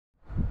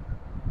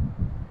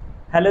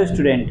Hello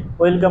student,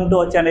 welcome to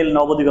our channel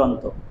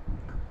Nabadiganta.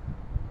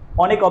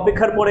 অনেক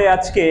অপেক্ষার পরে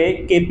আজকে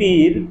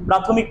কেপির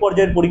প্রাথমিক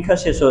পর্যায়ের পরীক্ষা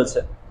শেষ হয়েছে।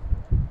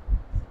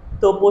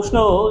 তো প্রশ্ন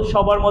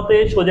সবার মতে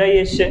সোজাই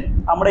এসছে।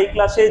 আমরা এই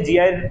ক্লাসে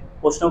জিআইয়ের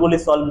প্রশ্নগুলি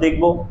সলভ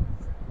দেখব।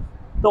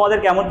 তোমাদের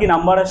কেমন কি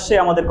নাম্বার আসছে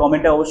আমাদের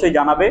কমেন্টে অবশ্যই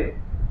জানাবে।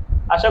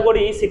 আশা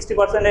করি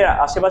 60%-এর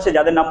আশেপাশে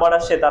যাদের নাম্বার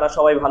আসছে তারা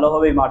সবাই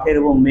ভালোভাবে মাঠের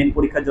এবং মেন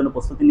পরীক্ষার জন্য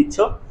প্রস্তুতি নিচ্ছ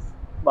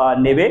বা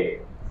নেবে,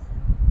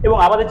 এবং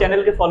আমাদের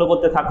চ্যানেলকে ফলো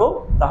করতে থাকো,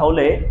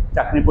 তাহলে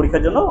চাকরির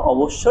পরীক্ষার জন্য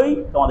অবশ্যই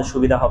তোমাদের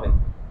সুবিধা হবে।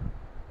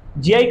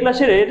 জিআই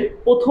ক্লাসের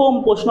প্রথম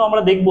প্রশ্ন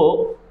আমরা দেখব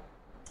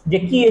যে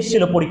কি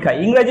এসেছিল পরীক্ষায়।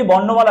 ইংরেজি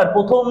বর্ণমালার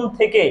প্রথম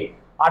থেকে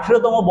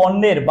 18তম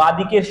বর্ণের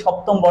বাঁদিকের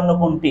সপ্তম বর্ণ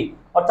কোনটি?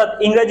 অর্থাৎ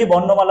ইংরেজি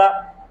বর্ণমালা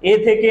এ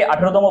থেকে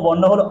 18তম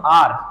বর্ণ হলো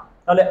আর,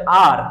 তাহলে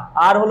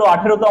আর হলো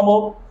 18তম।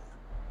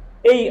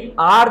 এই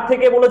আর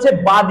থেকে বলেছে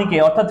বাঁদিকে,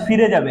 অর্থাৎ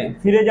ফিরে যাবে,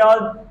 ফিরে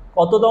যাওয়ার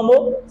কততম?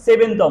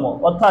 7তম,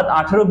 অর্থাৎ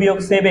 18 বিয়োগ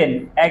 7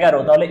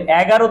 11, তাহলে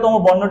 11তম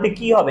বর্ণটি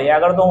কি হবে?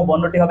 11তম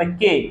বর্ণটি হবে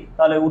কে,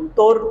 তাহলে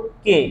উত্তর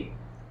কে।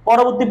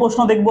 পরবর্তী প্রশ্ন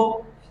দেখব,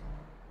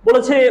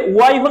 বলেছে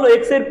ওয়াই হলো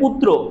এক্স এর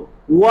পুত্র,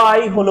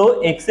 ওয়াই হলো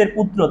এক্স এর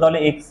পুত্র, তাহলে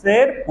এক্স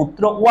এর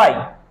পুত্র ওয়াই।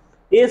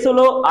 এস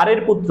হলো আর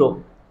এর পুত্র,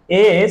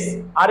 এস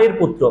আর এর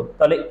পুত্র,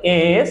 তাহলে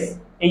এস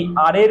এই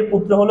আর এর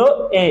পুত্র হলো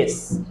এস।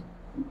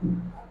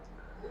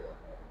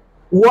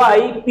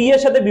 ওয়াই পি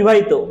এর সাথে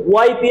বিবাহিত,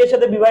 ওয়াই পি এর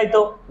সাথে বিবাহিত,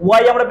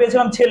 ওয়াই আমরা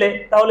পেয়েছিলাম ছেলে,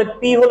 তাহলে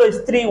পি হলো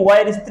স্ত্রী, ওয়াই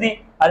এর স্ত্রী,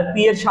 আর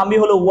পি এর স্বামী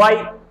হলো ওয়াই।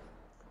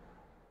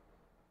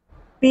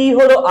 পি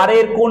হলো আর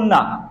এর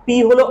কন্যা, পি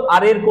হলো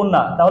আর এর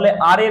কন্যা, তাহলে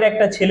আর এর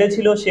একটা ছেলে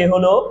ছিল, সে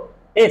হলো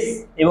এস,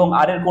 এবং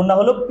আর এর কন্যা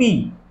হলো পি।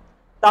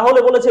 তাহলে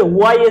বলেছে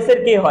ওয়াই এস এর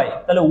কে হয়,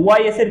 তাহলে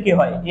ওয়াই এস এর কে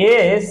হয়?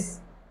 এস,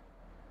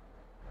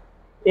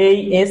 এই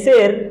এস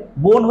এর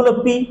বোন হলো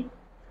পি,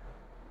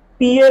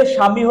 পি এর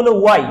স্বামী হলো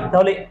ওয়াই,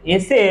 তাহলে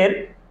এস এর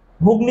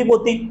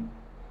ভগ্নিপতি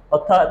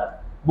অর্থাৎ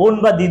বোন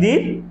বা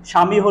দিদির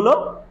স্বামী হলো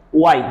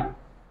ওয়াই।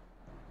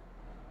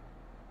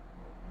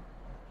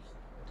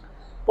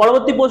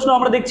 পরবর্তী প্রশ্ন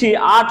আমরা দেখছি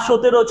 8,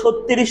 17,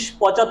 36,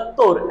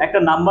 75 একটা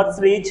নাম্বার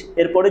সিরিজ,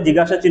 এরপরে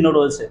জিজ্ঞাসা চিহ্ন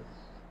রয়েছে।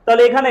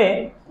 তাহলে এখানে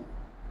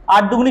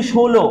 8 দুগুনি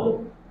 16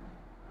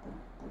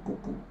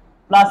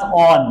 প্লাস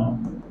 1,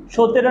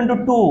 17 ইন্টু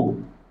 2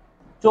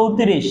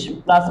 34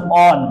 প্লাস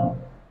 1,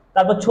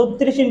 তারপর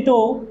 36 ইন্টু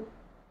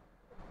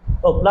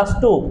প্লাস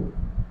 2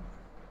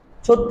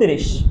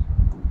 36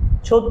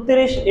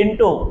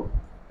 ইন্টু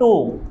 2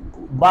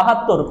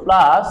 72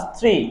 প্লাস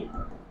 3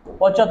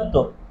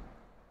 75,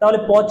 তাহলে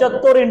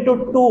 75 ইন্টু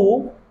 2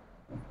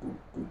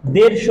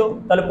 150,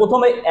 তাহলে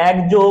প্রথমে 1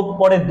 যোগ,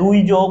 পরে 2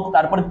 যোগ,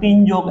 তারপরে 3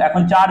 যোগ,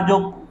 এখন 4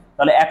 যোগ,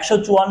 তাহলে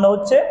 154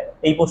 হচ্ছে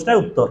এই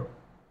প্রশ্নের উত্তর।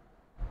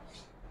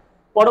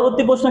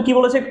 পরবর্তী প্রশ্ন কি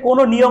বলেছে, কোন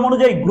নিয়ম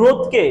অনুযায়ী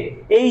গ্রোথকে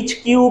H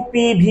Q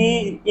P V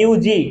U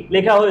জি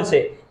লেখা হয়েছে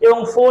এবং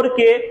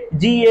 4কে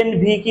জি এন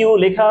ভি কিউ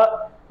লেখা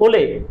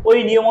হলে ওই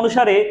নিয়ম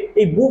অনুসারে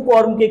এই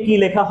বুকওয়ার্মকে কি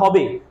লেখা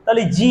হবে?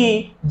 তাহলে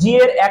জি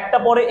এর একটা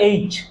পরে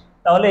এইচ,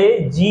 তাহলে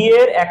জি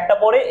এর একটা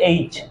পরে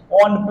এইচ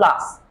 1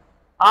 প্লাস,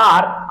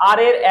 আর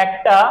এর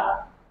একটা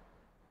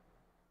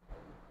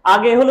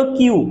আগে হলো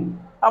কিউ,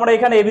 আমরা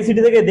এখানে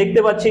এবিসিডি থেকে দেখতে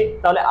পাচ্ছি,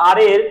 তাহলে আর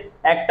এর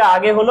একটা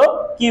আগে হলো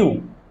কিউ,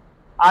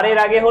 আর এর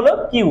আগে হলো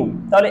কিউ,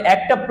 তাহলে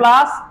একটা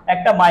প্লাস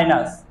একটা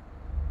মাইনাস,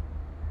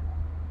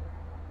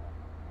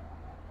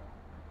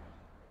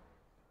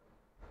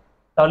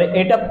 তাহলে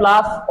এটা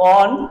প্লাস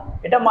 1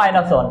 এটা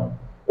মাইনাস 1।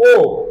 ও,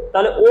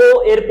 তাহলে ও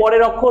এর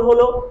পরের অক্ষর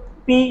হলো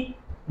পি,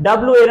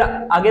 ডাব্লিউ এর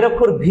আগের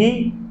অক্ষর ভি,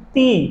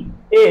 টি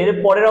এর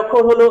পরের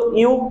অক্ষর হলো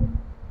ইউ,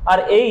 আর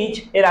এইচ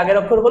এর আগের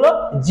অক্ষর হলো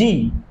জি।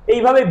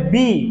 এইভাবে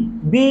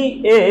বি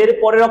এর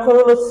পরের অক্ষর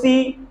হলো সি,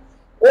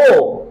 ও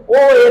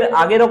এর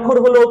আগের অক্ষর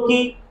হলো কি?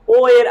 ও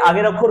এর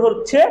আগের অক্ষর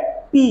হচ্ছে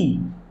পি,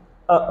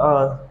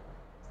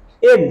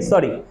 এন,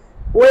 সরি,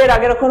 ও এর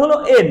আগের অক্ষর হলো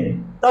এন।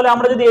 তাহলে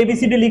আমরা যদি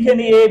এবিসিডি লিখে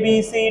নিই, A B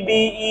C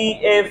D E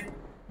F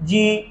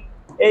G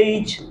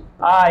H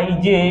I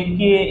J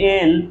K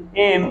L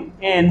M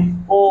N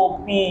O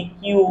P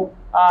Q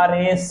R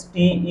S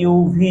T U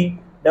V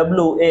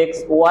W x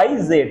Y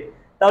Z,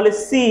 তাহলে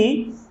সি,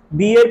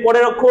 বি এর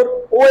পরের অক্ষর,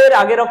 ও এর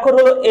আগের অক্ষর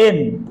হলো এন,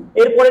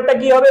 এর পরেরটা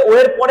কি হবে? ও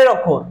এর পরের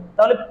অক্ষর,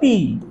 তাহলে পি।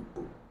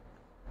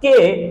 কে,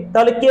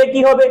 তাহলে কে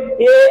কি হবে?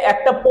 এ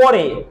একটা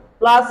পরে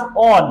প্লাস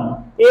 1,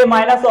 এ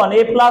মাইনাস 1,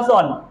 এ প্লাস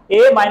 1,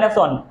 এ মাইনাস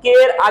 1, কে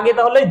এর আগে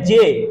তাহলে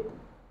জে,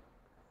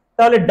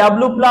 তাহলে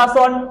ডাব্লিউ প্লাস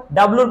 1,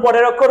 ডাব্লিউর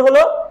পরের অক্ষর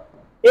হলো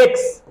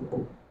এক্স,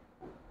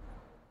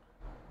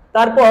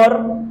 তারপর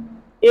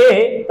এ,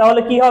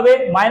 তাহলে কি হবে?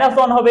 মাইনাস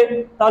 1 হবে,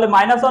 তাহলে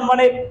মাইনাস 1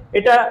 মানে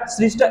এটা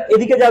সিরিজটা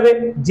এদিকে যাবে,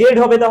 জেড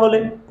হবে,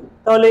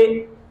 তাহলে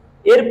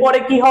এরপরে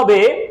কি হবে?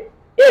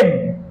 এম,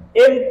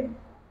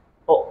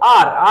 ও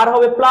আর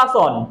হবে প্লাস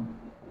 1,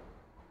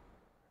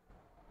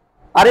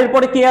 আর এর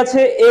পরে কি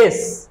আছে? এস,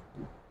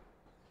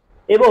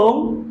 এবং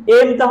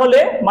এম তাহলে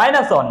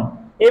মাইনাস 1,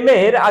 এম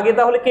এর আগে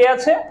তাহলে কে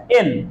আছে?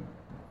 এন,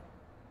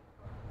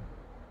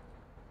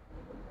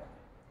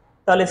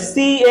 তাহলে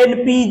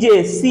সিএনপিজে,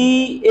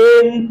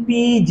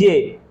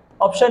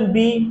 অপশন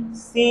বি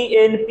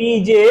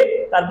সিএনপিজে,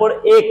 তারপর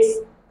এক্স,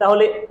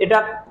 তাহলে এটা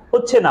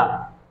হচ্ছে না,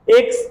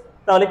 এক্স,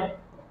 তাহলে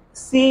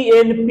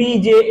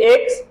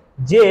CNPJX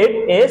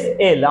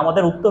ZSL,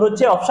 আমাদের উত্তর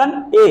হচ্ছে অপশন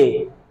এ।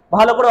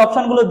 ভালো করে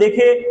অপশনগুলো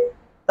দেখে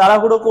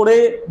তাড়াহুড়ো করে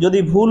যদি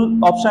ভুল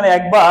অপশনে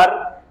একবার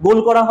গোল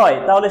করা হয়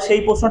তাহলে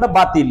সেই প্রশ্নটা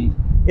বাতিল।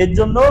 এর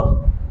জন্য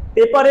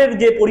পেপারের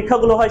যে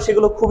পরীক্ষাগুলো হয়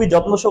সেগুলো খুবই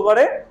যত্ন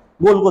সহকারে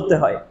গোল করতে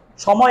হয়।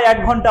 সময় 1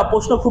 ঘন্টা,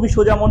 প্রশ্ন খুবই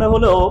সোজা মনে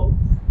হলেও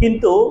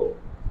কিন্তু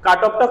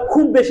কাট অফটা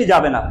খুব বেশি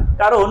যাবে না,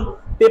 কারণ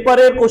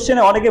পেপারের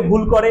কোশ্চেনে অনেকে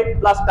ভুল করে,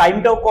 প্লাস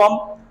টাইমটাও কম।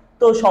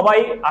 তো সবাই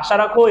আশা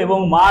রাখো এবং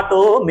মাঠ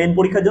ও মেন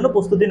পরীক্ষার জন্য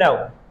প্রস্তুতি নাও।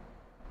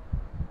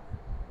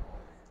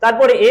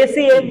 তারপরে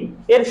ACM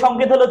এর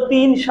সংকেত হলো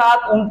 3, 7,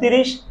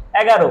 29,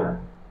 11,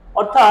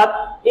 অর্থাৎ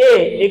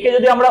একে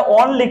যদি আমরা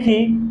অন লিখি,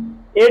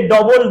 এ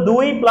double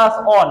 2 plus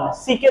on,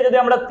 C K যদি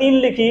আমরা 3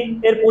 লিখি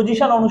এর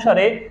পজিশন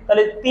অনুসারে,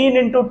 তাহলে 3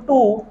 ×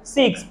 2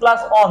 6 প্লাস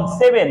অন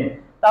 7,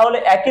 তাহলে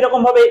একই রকম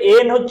ভাবে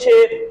এন হচ্ছে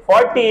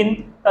 14,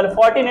 তাহলে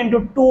 14 ×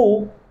 2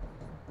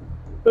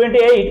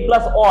 28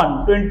 প্লাস অন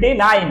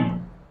 29,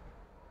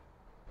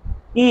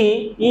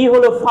 ই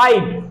হলো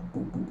 5,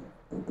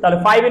 তাহলে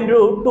 5 ×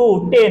 2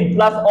 10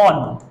 প্লাস অন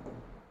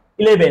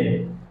 11,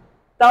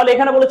 তাহলে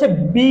এখানে বলেছে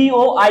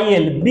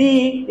BOIL, বি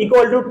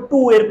ইকুয়াল টু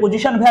 2 এর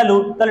পজিশন ভ্যালু,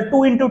 তাহলে 2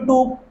 × 2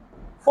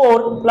 4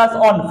 প্লাস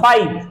অন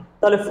 5,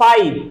 তাহলে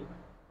 5।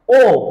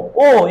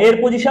 ও এর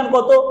পজিশন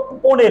কত?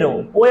 15,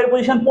 ও এর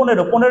পজিশন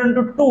 15, 15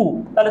 × 2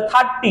 তাহলে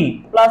 30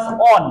 প্লাস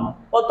অন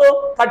কত?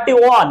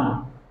 31।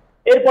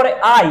 এরপরে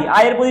আই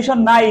এর পজিশন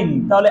 9,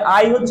 তাহলে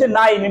আই হচ্ছে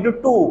 9 ×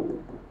 2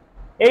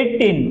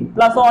 18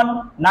 প্লাস অন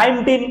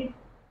 19।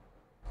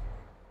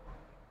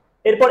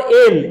 এরপর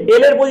এল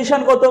এর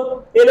পজিশন কত?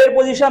 এল এর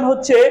পজিশন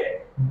হচ্ছে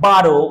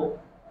 12,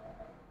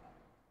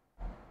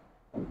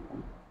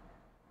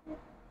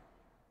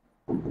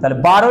 তাহলে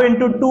 12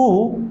 × 2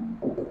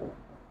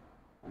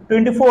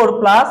 24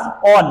 প্লাস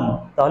অন,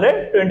 তাহলে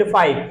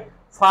 25,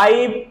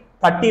 5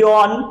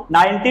 31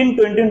 19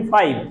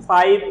 25,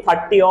 5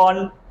 31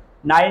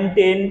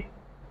 19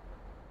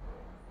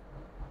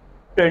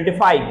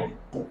 25,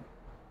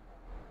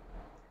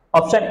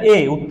 অপশন এ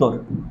উত্তর।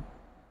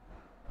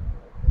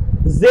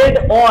 জেড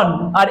অন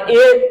আর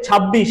এ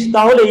 26,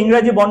 তাহলে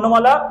ইংরেজি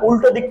বর্ণমালা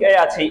উল্টো দিকে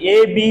আছে, A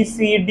B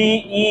C D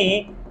E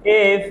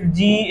F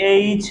G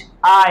H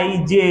I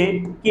J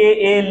K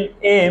L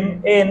M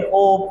N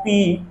O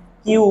P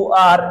Q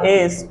R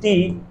S T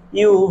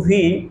U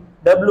V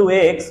W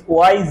x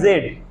Y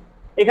Z.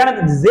 এখানে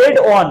Z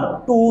on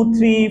 2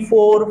 3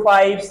 4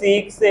 5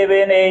 6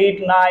 7 8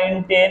 9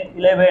 10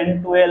 11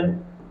 12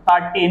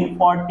 13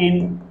 14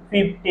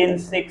 15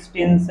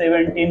 16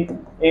 17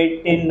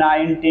 18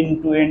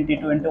 19 20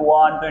 21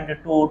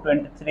 22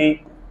 23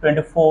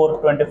 24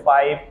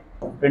 25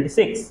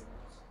 26।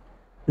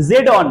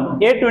 Z on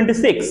a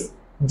 26,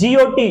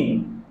 GOT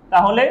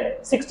তাহলে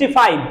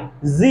 65,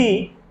 জি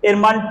এর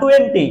মান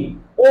 20,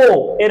 ও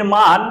এর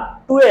মান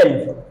 12,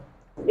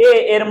 এ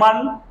এর মান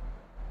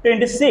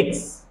 26,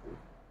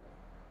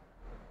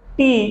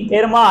 টি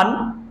এর মান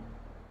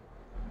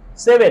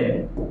 7,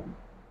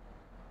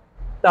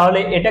 তাহলে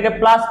এটাকে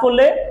প্লাস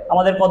করলে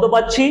আমাদের কত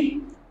পাচ্ছি?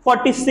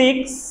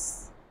 46,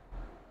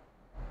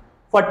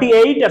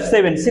 48 আর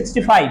 7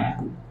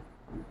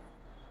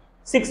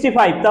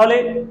 65। তাহলে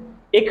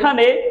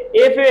এখানে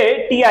এফ এ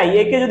টি আই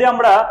একে যদি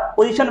আমরা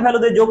পজিশন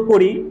ভ্যালুতে যোগ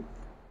করি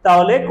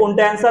তাহলে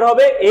কোনটা অ্যান্সার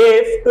হবে?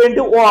 F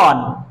 21,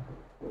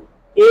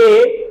 A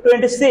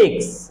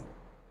 26,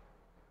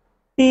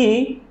 T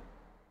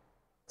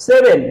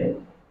 7,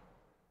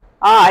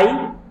 I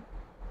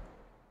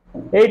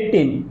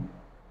 18,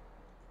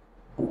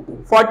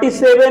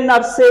 47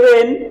 R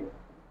 7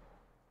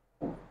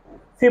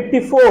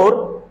 54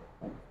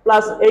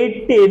 plus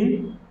 18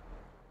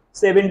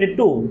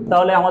 72,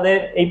 তাহলে আমাদের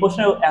এই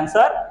প্রশ্নের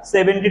answer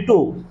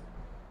 72।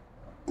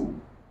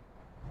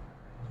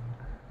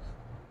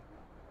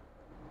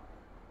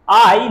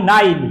 I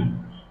 9,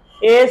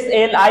 S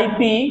L I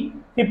P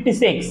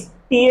 56,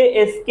 T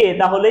S K,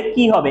 তাহলে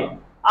কি হবে?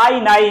 আই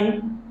 9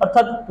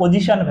 অর্থাৎ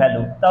পজিশন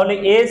ভ্যালু, তাহলে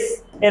এস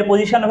এর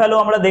পজিশন ভ্যালু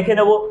আমরা দেখে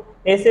নেব,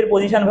 এস এর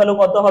পজিশন ভ্যালু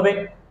কত হবে?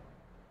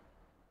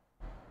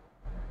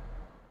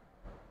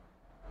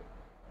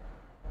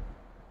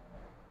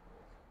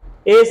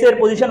 এস এর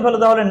পজিশন ভ্যালু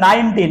তাহলে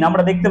 19,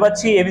 আমরা দেখতে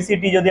পাচ্ছি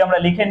এবিসিডি যদি আমরা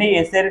লিখে নিই,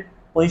 এস এর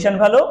পজিশন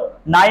ভ্যালু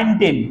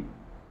 19,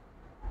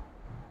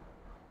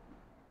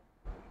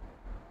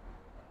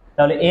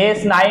 তাহলে এস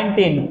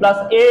 19 প্লাস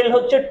এল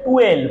হচ্ছে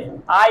 12,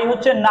 আই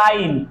হচ্ছে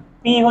 9,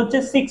 পি হচ্ছে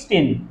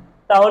 16,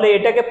 তাহলে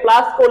এটাকে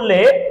প্লাস করলে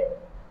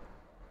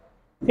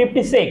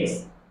 56,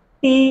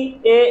 টি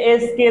এ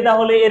এস কে,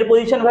 তাহলে এর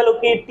পজিশন ভ্যালু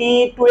কি? টি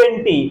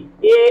 20,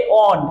 এ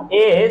অন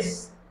এস,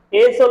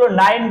 এস হলো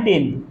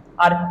 19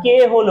 আর কে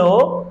হলো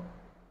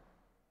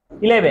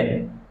 11,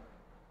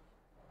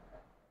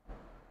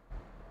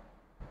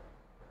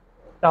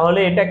 তাহলে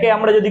এটাকে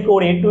আমরা যদি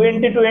করি 20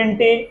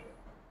 20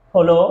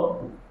 হলো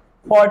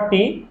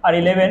 40 আর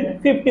 11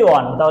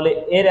 51, তাহলে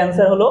এর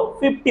অ্যান্সার হলো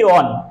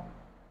 51।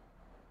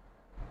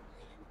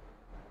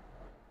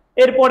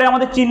 এরপরে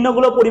আমাদের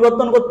চিহ্নগুলো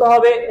পরিবর্তন করতে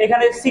হবে।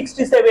 এখানে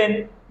 67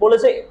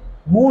 বলেছে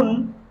গুণ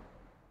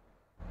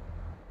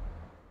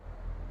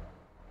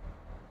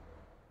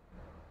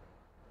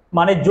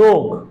মানে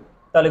যোগ,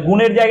 তাহলে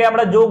গুণের জায়গায়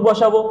আমরা যোগ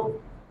বসাবো।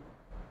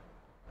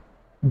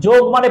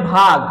 যোগ মানে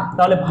ভাগ,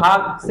 তাহলে ভাগ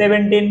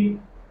 17।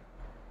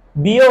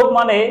 বিয়োগ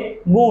মানে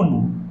গুণ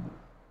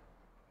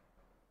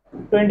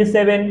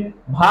 27,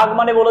 ভাগ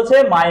মানে বলেছে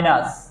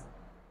মাইনাস।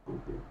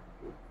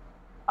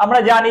 আমরা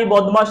জানি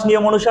বদমাস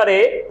নিয়ম অনুসারে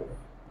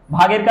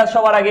ভাগের কাজ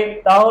সবার আগে,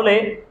 তাহলে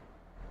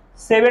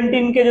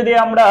 17 কে যদি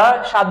আমরা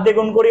 7 দিয়ে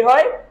গুণ করি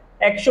হয়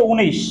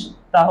 119,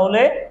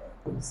 তাহলে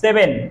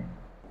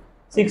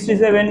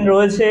 67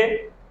 রয়েছে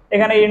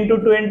এখানে ইনটু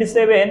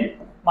 27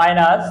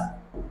 মাইনাস।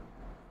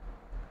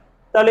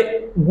 তাহলে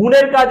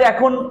গুণের কাজ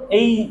এখন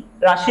এই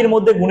রাশির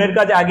মধ্যে গুণের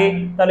কাজ আগে,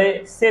 তাহলে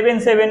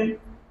 7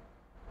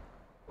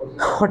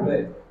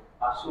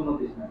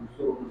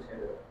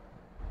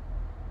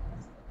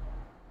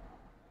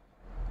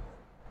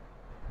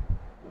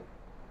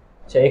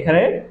 আচ্ছা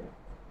এখানে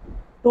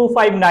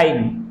 259,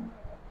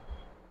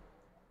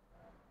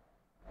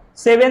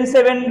 7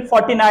 7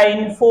 49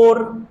 4,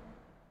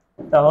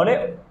 তাহলে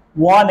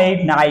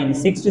 189,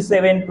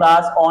 67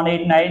 প্লাস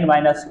 189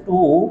 মাইনাস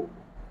 2,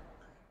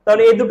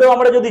 তাহলে এই দুটো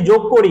আমরা যদি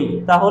যোগ করি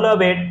তাহলে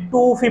হবে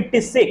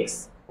 256।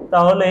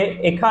 তাহলে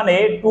এখানে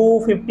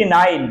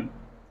 259,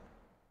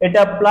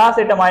 এটা প্লাস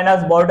এটা মাইনাস,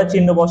 বড়টা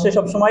চিহ্ন বসে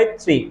সবসময়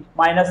 3,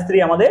 -3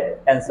 আমাদের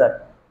অ্যান্সার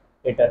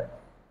এটা।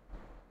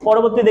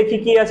 পরবর্তী দেখি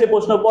কি আছে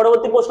প্রশ্ন।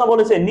 পরবর্তী প্রশ্ন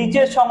বলেছে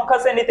নিচের সংখ্যা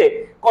শ্রেণীতে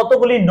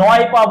কতগুলি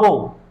 9 পাবো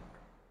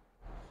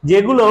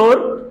যেগুলোর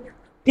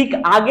ঠিক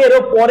আগের ও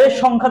পরের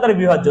সংখ্যা দ্বারা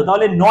বিভাজ্য।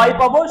 তাহলে 9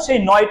 পাবো, সেই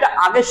 9টা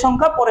আগের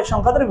সংখ্যা পরের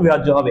সংখ্যা দ্বারা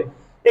বিভাজ্য হবে।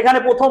 এখানে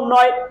প্রথম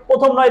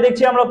 9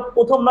 দেখছি আমরা,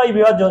 প্রথম 9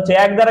 বিভাজ্য হচ্ছে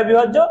 1 দ্বারা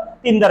বিভাজ্য,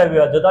 3 দ্বারা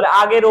বিভাজ্য, তাহলে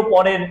আগের ও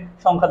পরের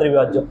সংখ্যা দ্বারা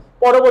বিভাজ্য।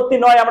 পরবর্তী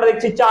 9 আমরা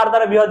দেখছি 4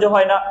 দ্বারা বিভাজ্য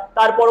হয় না।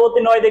 তার পরবর্তী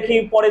 9 দেখি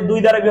পরে 2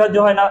 দ্বারা বিভাজ্য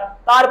হয় না।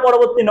 তার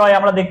পরবর্তী 9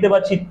 আমরা দেখতে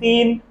পাচ্ছি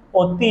 3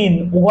 ও 3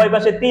 উভয়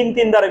পাশে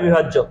 3 দ্বারা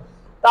বিভাজ্য।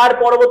 তার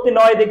পরবর্তী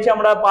 9 দেখছি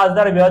আমরা 5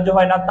 দ্বারা বিভাজ্য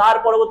হয় না। তার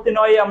পরবর্তী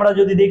 9 আমরা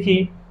যদি দেখি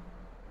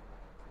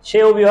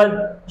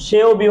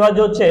সেও বিভাজ্য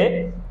হচ্ছে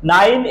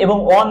 9 এবং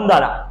 1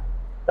 দ্বারা,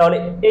 তাহলে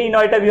এই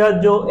 9টা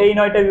বিভাজ্য, এই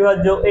 9টা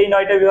বিভাজ্য, এই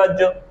 9টা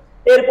বিভাজ্য।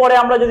 এরপরে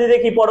আমরা যদি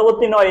দেখি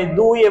পরবর্তী 9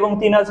 2 এবং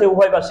 3 আছে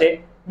উভয় পাশে,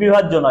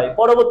 বিভাজ্য নয়।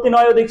 পরবর্তী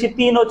 9ও দেখছি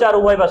 3 ও 4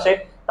 উভয় পাশে।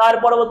 তার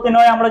পরবর্তী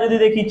 9 আমরা যদি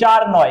দেখি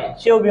 4 9,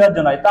 সেও বিভাজ্য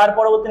নয়। তার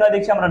পরবর্তী 9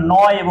 দেখছি আমরা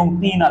 9 এবং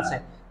 3 আছে,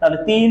 তাহলে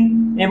 3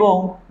 এবং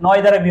 9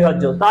 দ্বারা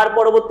বিভাজ্য। তার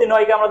পরবর্তী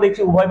 9 কে আমরা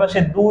দেখছি উভয় পাশে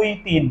 2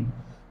 3,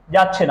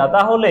 যাচ্ছে না।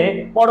 তাহলে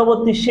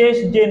পরবর্তী শেষ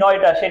যে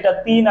 9টা সেটা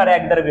 3 আর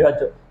 1 দ্বারা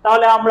বিভাজ্য।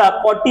 তাহলে আমরা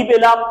কটি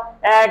পেলাম?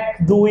 1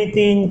 2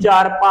 3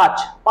 4 5,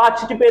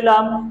 5টি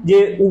পেলাম যে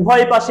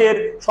উভয় পাশের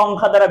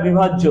সংখ্যা দ্বারা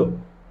বিভাজ্য।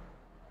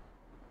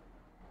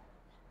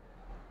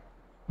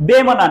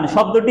 বেমানান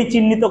শব্দটি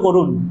চিহ্নিত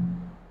করুন।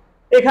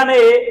 এখানে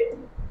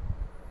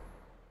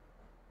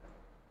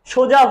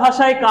সোজা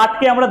ভাষায়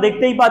কাঠকে আমরা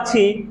দেখতেই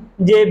পাচ্ছি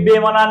যে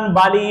বেমানান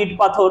বালি ইট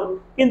পাথর,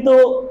 কিন্তু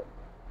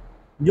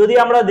যদি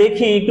আমরা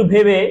দেখি একটু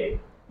ভেবে,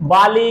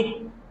 বালি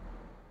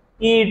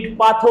ইট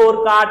পাথর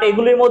কাঠ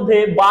এগুলির মধ্যে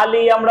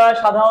বালি আমরা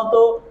সাধারণত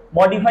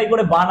মডিফাই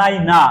করে বানাই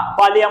না,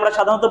 বালি আমরা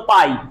সাধারণত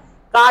পাই,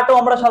 কাঠও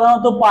আমরা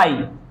সাধারণত পাই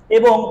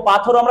এবং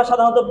পাথর আমরা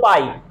সাধারণত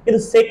পাই। কিন্তু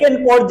সেকেন্ড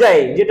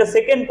পর্যায়ে, যেটা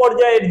সেকেন্ড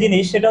পর্যায়ের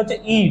জিনিস সেটা হচ্ছে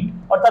ইট,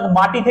 অর্থাৎ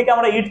মাটি থেকে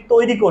আমরা ইট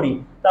তৈরি করি।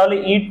 তাহলে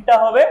ইটটা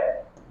হবে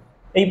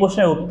এই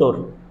প্রশ্নের উত্তর।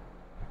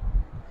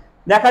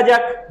 দেখা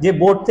যাক যে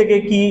বোর্ড থেকে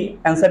কি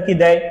অ্যান্সার কি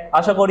দেয়।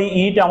 আশা করি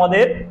ইট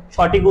আমাদের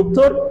সঠিক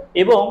উত্তর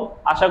এবং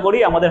আশা করি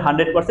আমাদের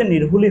 100%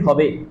 নির্ভুলই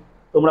হবে।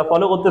 তোমরা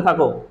ফলো করতে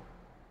থাকো।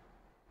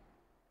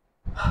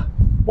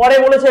 পরে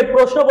বলেছে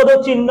প্রশ্নবোধক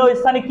চিহ্ন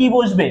স্থানে কি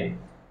বসবে।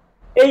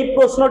 এই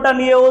প্রশ্নটা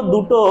নিয়েও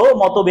দুটো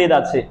মতভেদ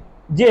আছে,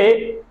 যে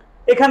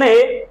এখানে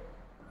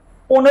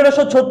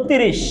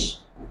 1536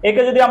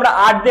 একে যদি আমরা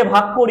 8 দিয়ে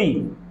ভাগ করি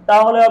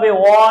তাহলে হবে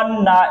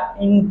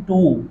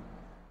 192।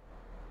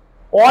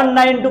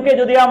 192 কে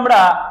যদি আমরা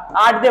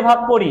 8 দিয়ে ভাগ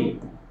করি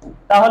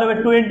তাহলে হবে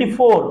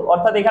 24,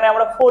 অর্থাৎ এখানে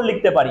আমরা 4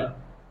 লিখতে পারি।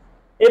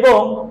 এবং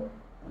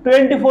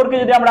 24 কে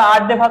যদি আমরা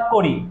 8 দিয়ে ভাগ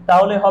করি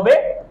তাহলে হবে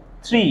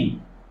 3,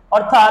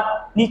 অর্থাৎ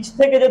নিচ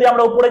থেকে যদি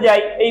আমরা উপরে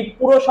যাই এই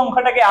পুরো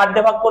সংখ্যাটাকে 8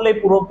 দিয়ে ভাগ করলে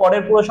পুরো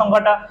পরের পুরো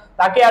সংখ্যাটা,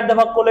 তাকে 8 দিয়ে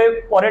ভাগ করলে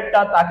পরেরটা,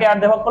 তাকে 8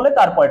 দিয়ে ভাগ করলে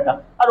তারপরেরটা,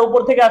 আর উপর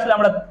থেকে আসলে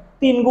আমরা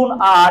 3 গুণ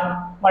 8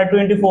 মানে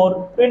 24,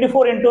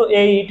 24 ইন্টু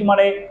 8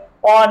 মানে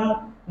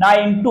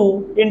 192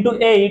 ইন্টু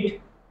 8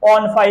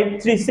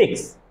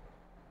 1536।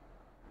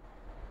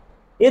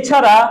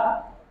 এছাড়া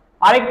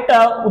আরেকটা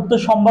উত্তর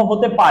সম্ভব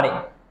হতে পারে,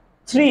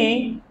 3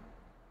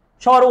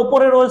 সবার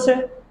উপরে রয়েছে,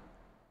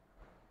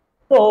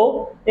 তো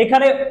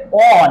এখানে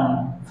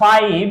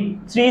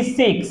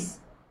 1536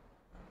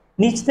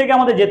 নিচ থেকে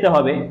আমাদের যেতে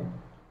হবে।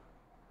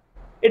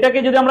 এটাকে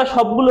যদি আমরা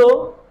সবগুলো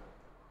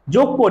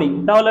যোগ করি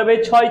তাহলে হবে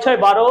 6 6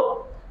 12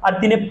 আর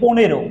 3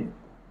 15,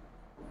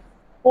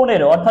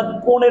 অর্থাৎ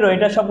 15।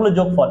 এটা সবগুলো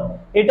যোগফল,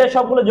 এটা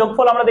সবগুলো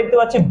যোগফল আমরা দেখতে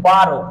পাচ্ছি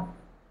 12।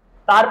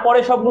 তারপরে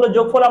সবগুলো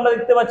যোগফল আমরা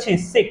দেখতে পাচ্ছি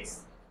 6,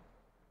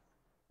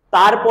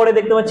 তারপরে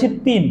দেখতে পাচ্ছি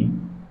 3।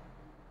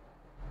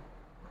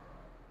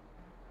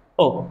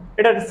 ও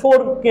এটা 4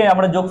 কে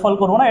আমরা যোগফল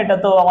করব না, এটা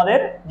তো আমাদের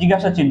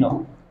জিজ্ঞাসা চিহ্ন,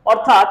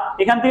 অর্থাৎ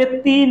এখান থেকে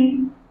 3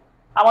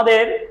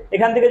 আমাদের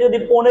এখান থেকে যদি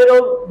 15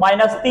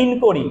 মাইনাস 3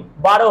 করি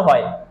 12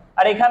 হয়,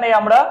 আর এখানে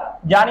আমরা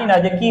জানি না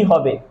যে কি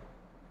হবে।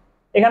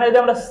 এখানে যদি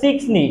আমরা 6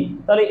 নিই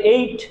তাহলে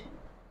 8,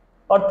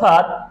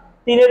 অর্থাৎ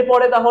 3 এর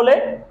পরে তাহলে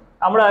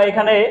আমরা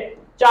এখানে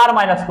 4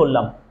 মাইনাস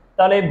করলাম,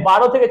 তাহলে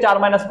 12 থেকে 4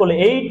 মাইনাস করলে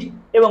 8,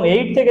 এবং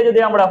 8 থেকে যদি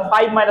আমরা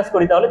 5 মাইনাস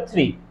করি তাহলে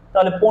 3,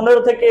 তাহলে 15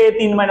 থেকে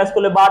 3 মাইনাস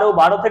করলে 12,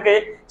 12 থেকে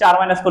 4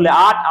 মাইনাস করলে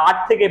 8, 8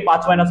 থেকে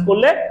 5 মাইনাস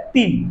করলে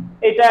 3।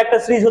 এটা একটা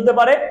সিরিজ হতে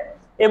পারে,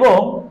 এবং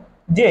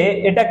যে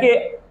এটাকে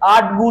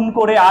 8 গুণ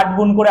করে 8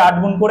 গুণ করে 8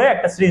 গুণ করে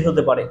একটা সিরিজ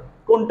হতে পারে।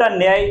 কোনটা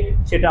ন্যায়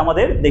সেটা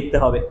আমাদের দেখতে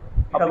হবে,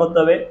 এটা করতে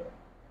হবে।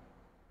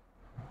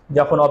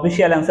 যখন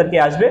অফিসিয়াল অ্যান্সার কি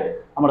আসবে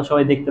আমরা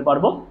সবাই দেখতে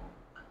পারবো।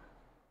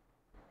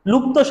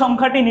 লুপ্ত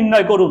সংখ্যাটি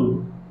নির্ণয় করুন।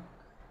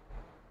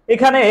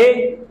 এখানে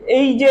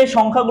এই যে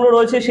সংখ্যাগুলো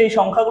রয়েছে সেই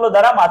সংখ্যাগুলো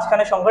দ্বারা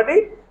মাঝখানে সংখ্যাটি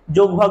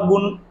যোগ ভাগ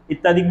গুণ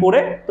ইত্যাদি করে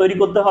তৈরি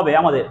করতে হবে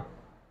আমাদের।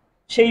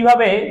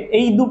 সেইভাবে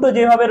এই দুটো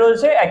যেভাবে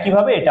রয়েছে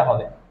একইভাবে এটা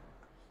হবে।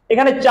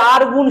 এখানে 4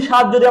 গুণ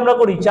 7 যদি আমরা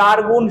করি, 4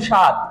 গুণ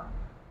 7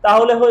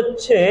 তাহলে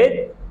হচ্ছে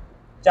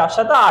 4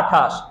 7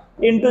 28,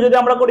 ইন্টু যদি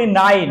আমরা করি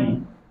 9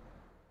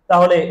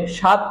 তাহলে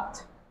 7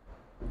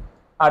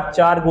 আর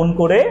 4 গুণ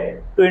করে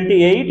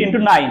 28 ইন্টু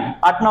 9,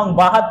 8 নং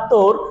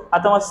 72 আর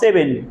তোমার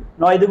 7,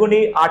 9 দুগুণি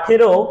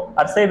 18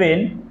 আর 7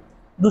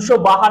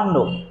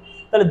 252।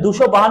 তাহলে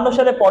 252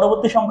 সালে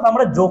পরবর্তী সংখ্যা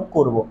আমরা যোগ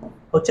করব,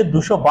 হচ্ছে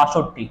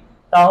 262।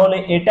 তাহলে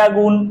এটা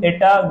গুণ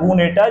এটা গুণ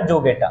এটা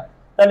যোগ এটা,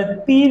 তাহলে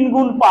 3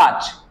 গুণ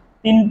 5,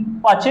 3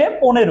 5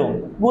 15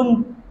 গুণ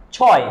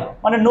 6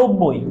 মানে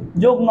 90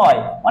 যোগ 9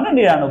 মানে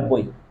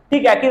 99।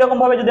 ঠিক একই রকম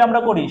ভাবে যদি আমরা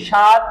করি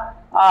 7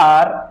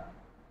 আর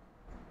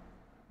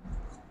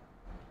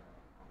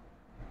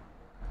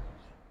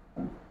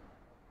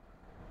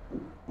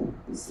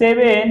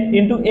 7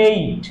 ইন্টু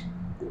 8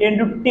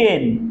 ইন্টু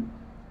 10,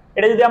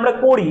 এটা যদি আমরা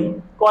করি,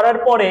 করার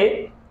পরে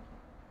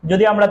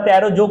যদি আমরা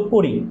 13 যোগ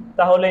করি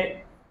তাহলে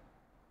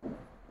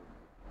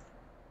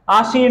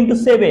 80 ইন্টু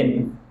 7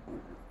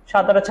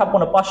 7 আর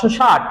 56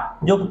 560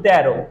 যোগ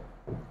 13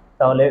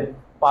 তাহলে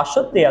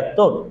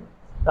 573।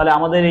 তাহলে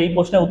আমাদের এই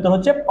প্রশ্নের উত্তর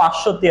হচ্ছে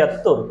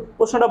 573।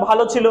 প্রশ্নটা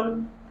ভালো ছিল,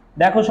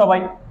 দেখো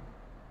সবাই।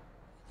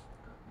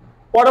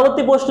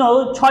 পরবর্তী প্রশ্ন,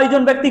 6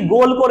 জন ব্যক্তি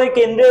গোল করে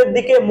কেন্দ্রের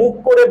দিকে মুখ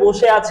করে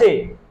বসে আছে।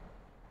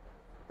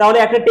 তাহলে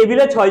একটা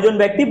টেবিলে 6 জন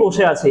ব্যক্তি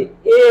বসে আছে।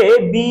 এ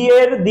বি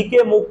এর দিকে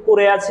মুখ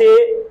করে আছে,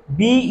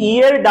 বি ই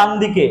এর ডান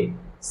দিকে,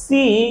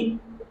 সি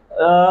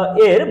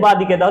এর বাঁ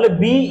দিকে। তাহলে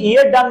বি ই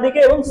এর ডান দিকে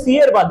এবং সি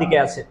এর বাঁ দিকে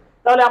আছে।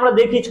 তাহলে আমরা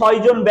দেখি 6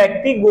 জন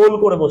ব্যক্তি গোল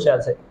করে বসে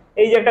আছে।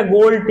 এই যে একটা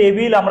গোল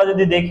টেবিল, আমরা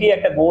যদি দেখি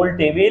একটা গোল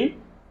টেবিল,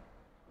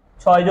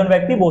 6 জন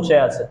ব্যক্তি বসে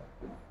আছে।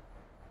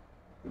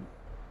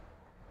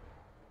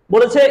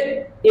 বলেছে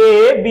এ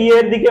বি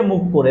এর দিকে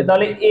মুখ করে,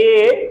 তাহলে এ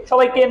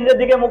সবাই কেন্দ্রের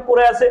দিকে মুখ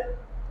করে আছে,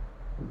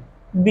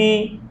 বি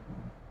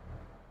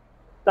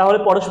তাহলে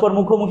পরস্পর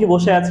মুখোমুখি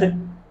বসে আছে।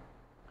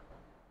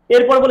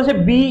 এরপর বলেছে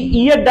বি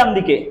ই এর ডান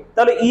দিকে,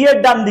 তাহলে ই এর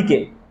ডান দিকে।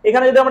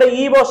 এখানে যদি আমরা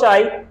ই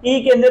বসাই, ই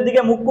কেন্দ্রের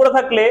দিকে মুখ করে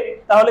থাকলে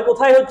তাহলে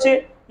কোথায় হচ্ছে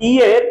ই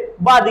এর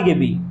বাঁ দিকে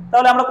বি,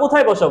 তাহলে আমরা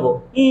কোথায় বসাবো,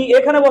 ই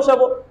এখানে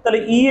বসাবো। তাহলে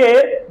ই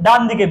এর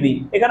ডান দিকে বি,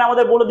 এখানে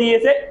আমাদের বলে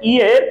দিয়েছে ই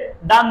এর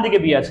ডান দিকে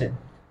বি আছে।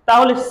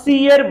 তাহলে সি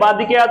এর বাঁ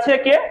দিকে আছে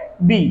কে,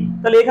 বি,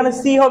 তাহলে এখানে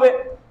সি হবে,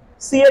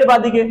 সি এর বাঁ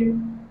দিকে।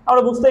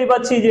 আমরা বুঝতেই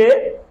পারছি যে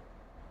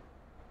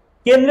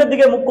কেন্দ্রের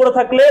দিকে মুখ করে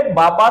থাকলে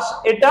বাঁ পাশ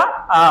এটা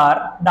আর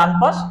ডান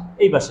পাশ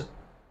এই পাশে।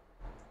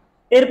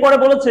 এরপরে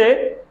বলেছে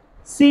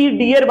সি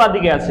ডি এর বাঁ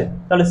দিকে আছে,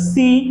 তাহলে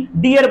সি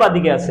ডি এর বাঁ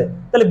দিকে আছে,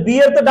 তাহলে বি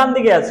এর তো ডান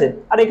দিকে আছে,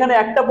 আর এখানে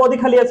একটা পদই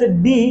খালি আছে,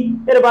 ডি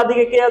এর বাঁ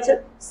দিকে কে আছে,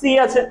 সি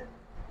আছে।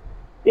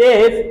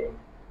 এফ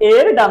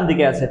এর ডান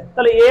দিকে আছে,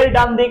 তাহলে এর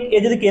ডান দিক, এ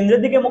যদি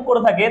কেন্দ্রের দিকে মুখ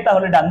করে থাকে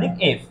তাহলে ডান দিক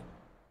এফ।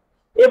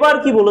 এবার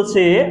কি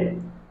বলেছে,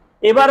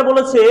 এবার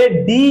বলেছে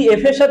ডি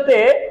এফ এর সাথে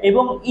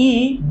এবং ই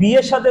বি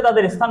এর সাথে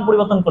তাদের স্থান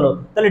পরিবর্তন করলো।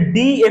 তাহলে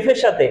ডি এফ এর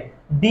সাথে,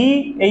 ডি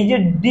এই যে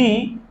ডি,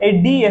 এই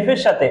ডি এফ এর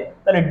সাথে,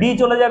 তাহলে ডি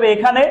চলে যাবে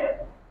এখানে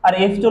আর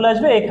এফ চলে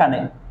আসবে এখানে।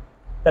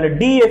 তাহলে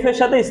ডি এফ এর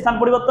সাথে স্থান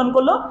পরিবর্তন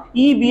করলো,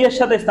 ই বি এর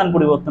সাথে স্থান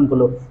পরিবর্তন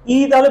করলো। ই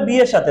তাহলে বি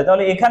এর সাথে,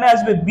 তাহলে এখানে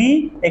আসবে বি,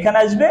 এখানে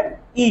আসবে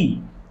ই।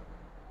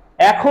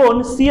 এখন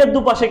সি এর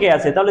দুপাশে কে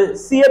আছে, তাহলে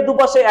সি এর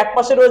দুপাশে এক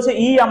পাশে রয়েছে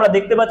ই, আমরা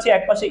দেখতে পাচ্ছি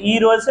এক পাশে ই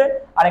রয়েছে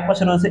আর এক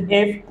পাশে রয়েছে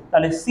এফ।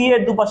 তাহলে সি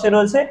এর দুপাশে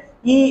রয়েছে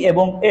ই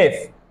এবং এফ,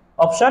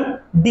 অপশন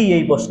ডি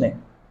এই প্রশ্নে।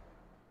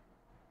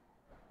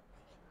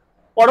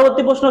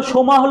 পরবর্তী প্রশ্ন,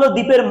 সোমা হলো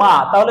দ্বীপের মা।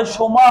 তাহলে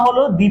সোমা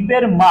হলো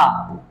দ্বীপের মা,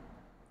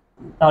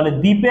 তাহলে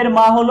দ্বীপের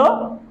মা হলো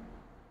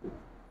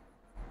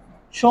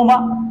সোমা।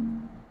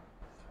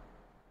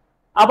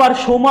 আবার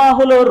সোমা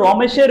হলো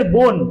রমেশের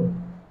বোন,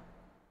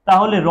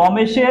 তাহলে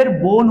রমেশের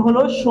বোন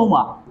হলো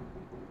সোমা,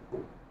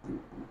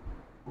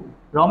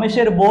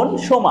 রমেশের বোন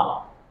সোমা।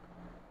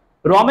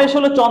 রমেশ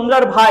হলো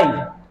চন্দ্রার ভাই,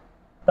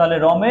 তাহলে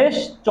রমেশ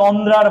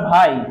চন্দ্রার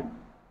ভাই,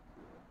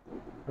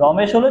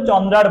 রমেশ হলো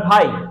চন্দ্রার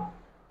ভাই।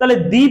 তাহলে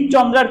দীপ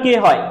চন্দ্রার কে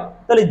হয়,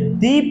 তাহলে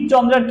দীপ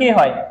চন্দ্রার কে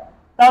হয়,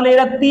 তাহলে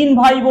এরা 3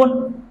 ভাই বোন।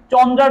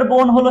 চন্দ্রার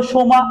বোন হলো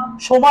সোমা,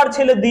 সোমার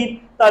ছেলে দীপ,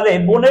 তাহলে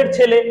বোনের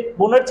ছেলে,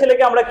 বোনের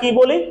ছেলেকে আমরা কি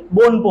বলি,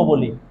 বোনপো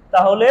বলি।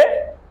 তাহলে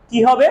কি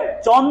হবে,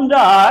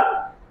 চন্দ্রার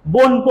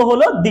বনপো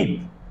হলো দ্বীপ।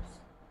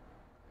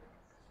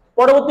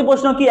 পরবর্তী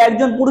প্রশ্ন কি,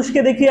 একজন পুরুষকে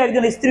দেখিয়ে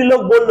একজন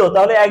স্ত্রীলোক বললো,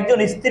 তাহলে একজন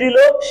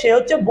স্ত্রীলোক সে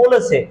হচ্ছে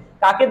বলেছে,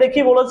 কাকে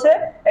দেখিয়ে বলেছে?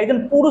 একজন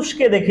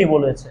পুরুষকে দেখিয়ে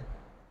বলেছে।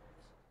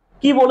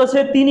 কি বলেছে?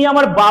 তিনি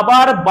আমার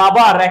বাবার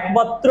বাবার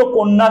একমাত্র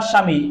কন্যার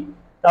স্বামী।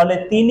 তাহলে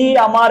তিনি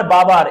আমার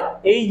বাবার,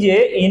 এই যে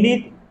ইনি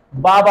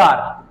বাবার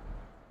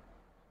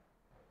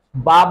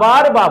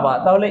বাবার বাবা,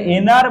 তাহলে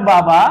এনার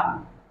বাবা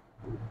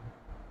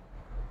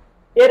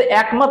এর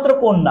একমাত্র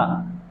কন্যা,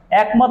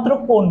 একমাত্র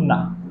কন্যা,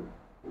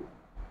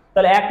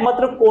 তাহলে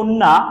একমাত্র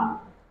কন্যা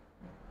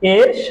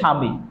এর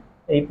স্বামী,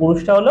 এই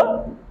পুরুষটা হলো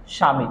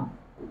স্বামী।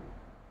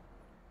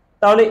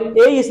 তাহলে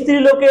এই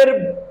স্ত্রীলোকের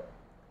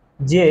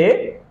যে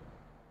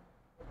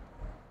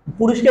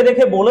পুরুষকে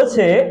দেখে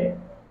বলেছে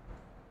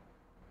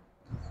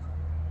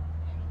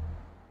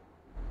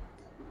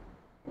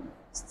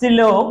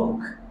স্ত্রীলোক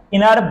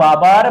এনার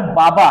বাবার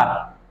বাবার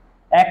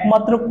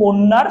একমাত্র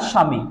কন্যার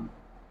স্বামী,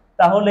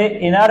 তাহলে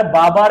এনার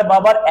বাবার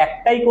বাবার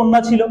একটাই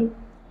কন্যা ছিল,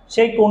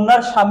 সেই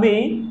কন্যার স্বামী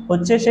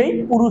হচ্ছে সেই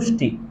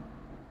পুরুষটি,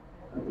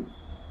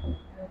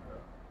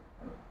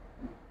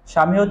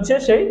 স্বামী হচ্ছে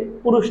সেই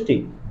পুরুষটি।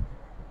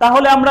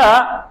 তাহলে আমরা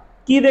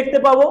কি দেখতে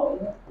পাবো?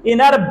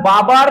 এনার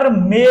বাবার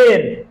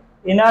মেয়ের,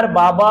 এনার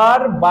বাবার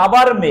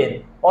বাবার মেয়ের,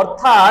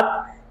 অর্থাৎ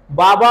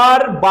বাবার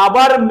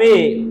বাবার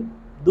মেয়ে,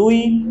 দুই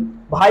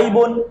ভাই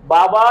বোন,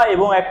 বাবা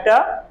এবং একটা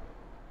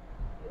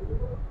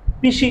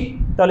পিসি,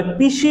 তাহলে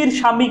পিসির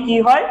স্বামী কি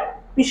হয়?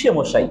 পিসে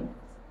মশাই।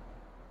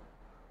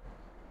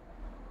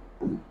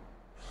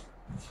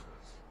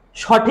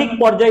 সঠিক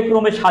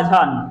পর্যায়ক্রমে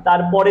সাজান,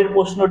 তারপরের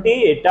প্রশ্নটি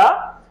এটা।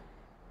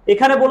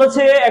 এখানে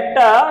বলেছে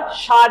একটা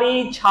শাড়ি,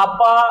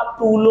 ছাপা,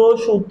 তুলো,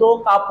 সুতো,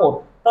 কাপড়,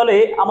 তাহলে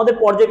আমাদের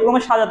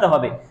পর্যায়ক্রমে সাজাতে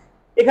হবে।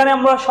 এখানে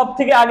আমরা সব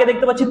থেকে আগে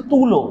দেখতে পাচ্ছি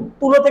তুলো।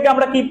 তুলো থেকে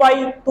আমরা কি পাই?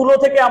 তুলো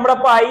থেকে আমরা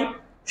পাই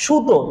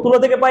সুতো, তুলো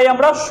থেকে পাই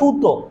আমরা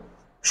সুতো।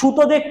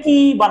 সুতো দিয়ে কি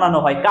বানানো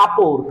হয়?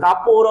 কাপড়।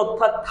 কাপড়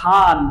অর্থাৎ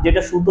থান,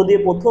 যেটা সুতো দিয়ে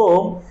প্রথম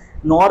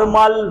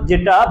নরমাল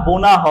যেটা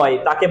বোনা হয়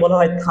তাকে বলা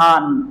হয়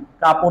থান,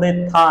 কাপড়ের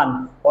থান।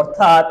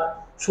 অর্থাৎ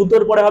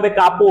সুতোর পরে হবে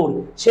কাপড়,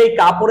 সেই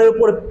কাপড়ের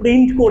উপর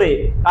প্রিন্ট করে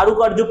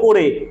কারুকার্য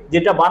করে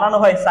যেটা বানানো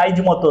হয় সাইজ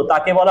মতো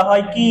তাকে বলা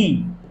হয় কি?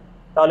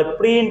 তাহলে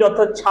প্রিন্ট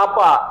অর্থাৎ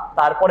ছাপা,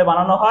 তারপরে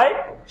বানানো হয়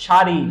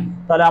শাড়ি।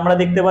 তাহলে আমরা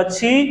দেখতে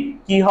পাচ্ছি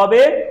কি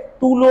হবে?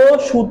 তুলো,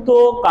 সুতো,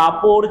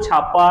 কাপড়,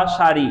 ছাপা,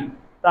 শাড়ি।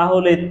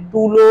 তাহলে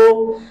তুলো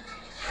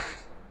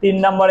 3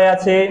 নম্বরে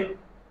আছে,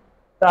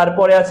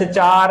 তারপরে আছে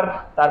 4,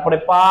 তারপরে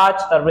 5,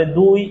 তারপরে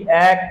 2,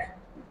 1,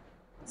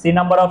 সি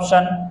নাম্বার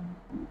অপশন।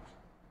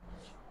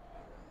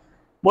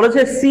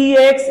 বলেছে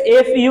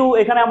CXFU,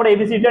 এখানে আমরা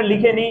এবিসিডিটা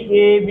লিখে নিই,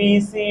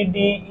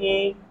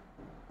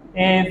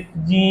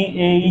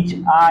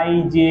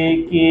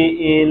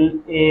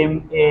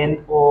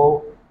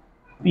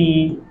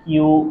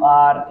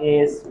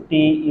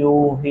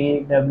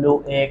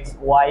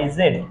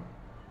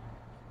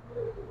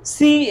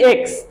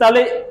 CX,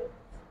 তাহলে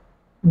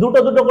দুটো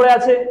দুটো করে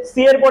আছে, C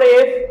এর পরে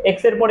F, X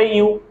এর পরে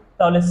U,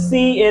 তাহলে C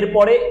এর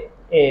পরে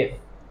F,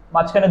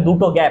 মাঝখানে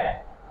দুটো গ্যাপ।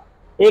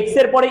 X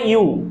এর পরে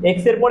U, X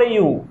এর পরে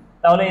U,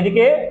 তাহলে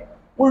এদিকে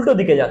উল্টো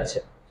দিকে যাচ্ছে,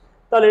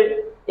 তাহলে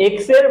X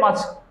এর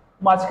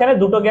মাঝখানে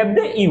দুটো গ্যাপ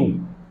দিয়ে U।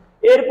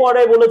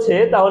 এরপরে বলেছে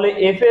তাহলে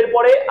F এর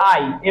পরে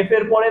I, F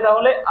এর পরে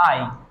তাহলে I,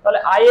 তাহলে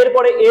I এর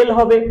পরে L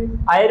হবে,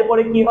 I এর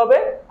পরে কি হবে?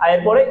 I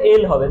এর পরে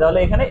L হবে, তাহলে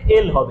এখানে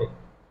L হবে।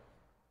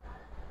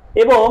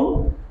 এবং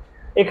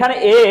এখানে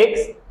X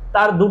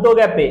তার দুটো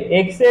গ্যাপে,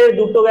 X এর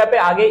দুটো গ্যাপে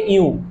আগে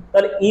U,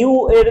 তাহলে U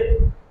এর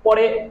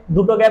পরে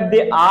দুটো গ্যাপ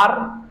দিয়ে R,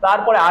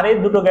 তারপরে R এর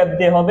দুটো গ্যাপ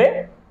দিয়ে হবে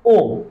O,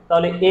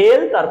 তাহলে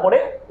L তারপরে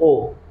O,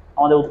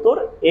 আমাদের উত্তর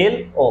L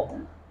O।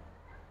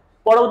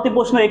 পরবর্তী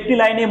প্রশ্ন, একটি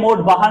লাইনে মোট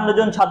 52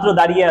 জন ছাত্র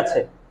দাঁড়িয়ে আছে।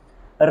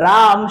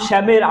 রাম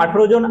শ্যামের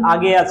 18 জন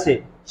আগে আছে,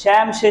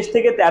 শ্যাম শেষ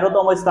থেকে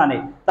 13তম স্থানে।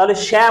 তাহলে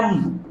শ্যাম,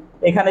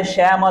 এখানে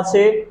শ্যাম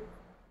আছে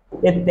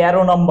এর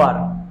 13 নম্বর,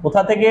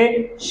 কোথা থেকে?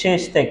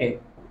 শেষ থেকে,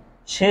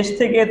 শেষ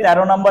থেকে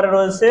 13 নম্বরে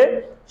রয়েছে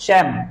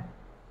শ্যাম।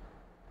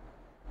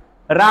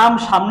 রাম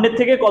সামনের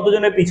থেকে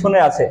কতজনের পিছনে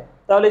আছে?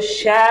 তাহলে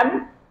শ্যাম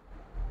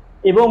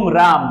এবং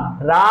রাম,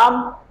 রাম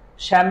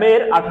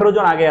শ্যামের 18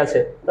 জন আগে আছে,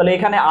 তাহলে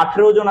এখানে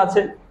 18 জন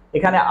আছে,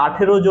 এখানে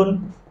 18 জন,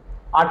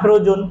 18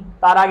 জন,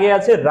 তার আগে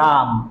আছে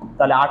রাম,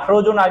 তাহলে 18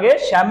 জন আগে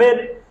শ্যামের,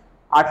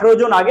 18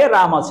 জন আগে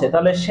রাম আছে,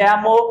 তাহলে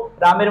শ্যাম ও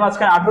রামের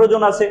মাঝখানে 18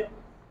 জন আছে।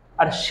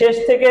 আর শেষ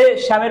থেকে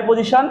শ্যামের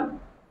পজিশন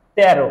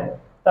 13,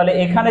 তাহলে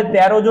এখানে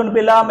 13 জন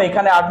পেলাম,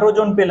 এখানে 18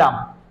 জন পেলাম।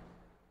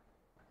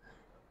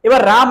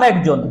 এবার রাম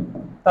একজন,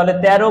 তাহলে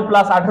 13 +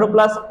 18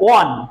 +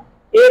 1,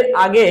 এর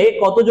আগে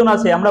কতজন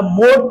আছে? আমরা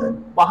মোট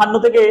 52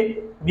 থেকে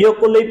বিয়োগ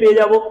করলেই পেয়ে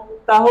যাব,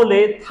 তাহলে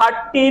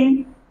 13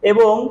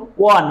 এবং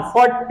 1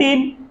 14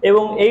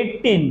 এবং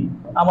 18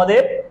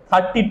 আমাদের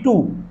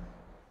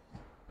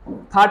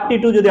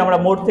 32 যদি আমরা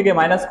মোট থেকে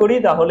মাইনাস করি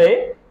তাহলে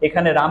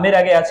এখানে রামের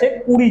আগে আছে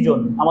 20 জন,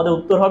 আমাদের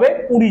উত্তর হবে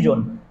 20 জন।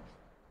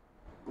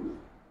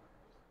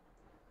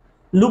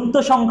 লুপ্ত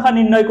সংখ্যা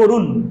নির্ণয়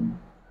করুন।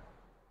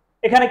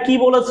 এখানে কি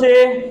বলেছে?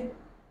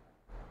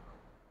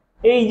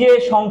 এই যে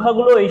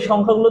সংখ্যাগুলো, এই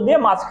সংখ্যাগুলো দিয়ে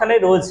মাঝখানে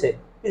রয়েছে,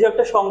 কিছু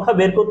একটা সংখ্যা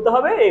বের করতে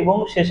হবে এবং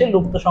শেষে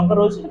লুপ্ত সংখ্যা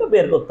রয়েছে সেটা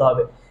বের করতে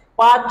হবে।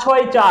 5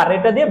 6 4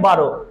 এটা দিয়ে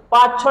 12,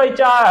 5 6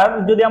 4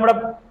 যদি আমরা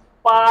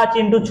 5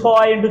 ×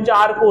 6 ×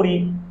 4 করি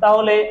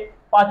তাহলে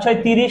 5 6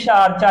 30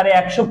 আর 4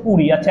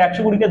 120। আচ্ছা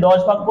 120 কে 10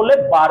 ভাগ করলে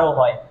 12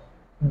 হয়।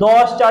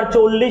 10 4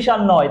 40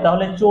 আর 9,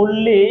 তাহলে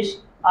 40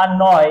 আর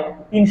 9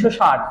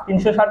 360।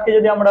 360 কে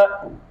যদি আমরা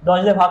 10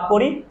 দিয়ে ভাগ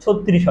করি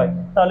 36 হয়।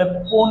 তাহলে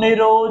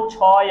 15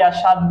 6 আর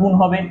 7 গুণ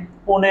হবে,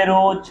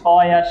 15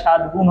 6 আর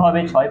 7 গুণ হবে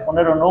 6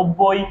 15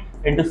 90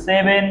 ×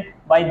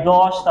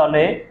 7/10,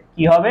 তাহলে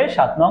কি হবে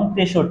 7 নং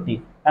 63।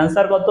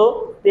 অ্যান্সার কত?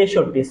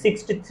 63,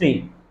 63।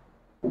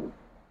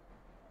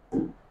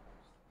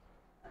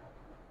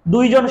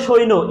 দুইজন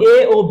সৈন্য এ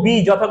ও বি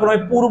যথাক্রমে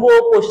পূর্ব ও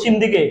পশ্চিম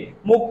দিকে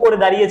মুখ করে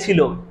দাঁড়িয়েছিল।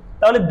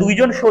 তাহলে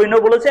দুইজন সৈন্য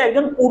বলেছে,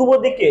 একজন পূর্ব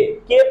দিকে,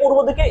 কে পূর্ব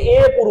দিকে? এ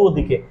পূর্ব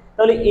দিকে।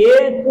 তাহলে এ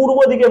পূর্ব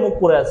দিকে মুখ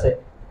করে আছে।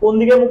 কোন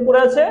দিকে মুখ করে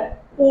আছে?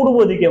 পূর্ব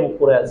দিকে মুখ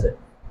করে আছে।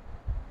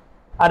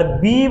 আর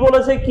বি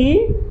বলেছে কি?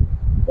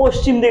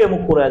 পশ্চিম দিকে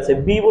মুখ করে আছে।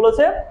 বি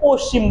বলেছে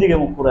পশ্চিম দিকে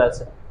মুখ করে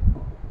আছে।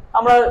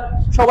 আমরা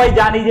সবাই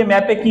জানি যে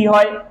ম্যাপে কি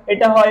হয়,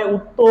 এটা হয়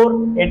উত্তর,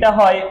 এটা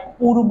হয়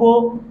পূর্ব,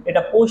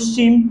 এটা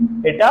পশ্চিম,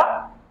 এটা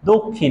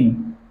দক্ষিণ।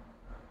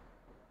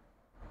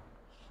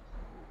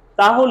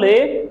 তাহলে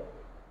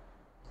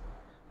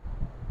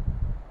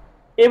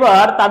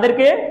এবার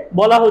তাদেরকে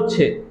বলা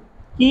হচ্ছে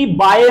কি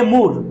বায়ে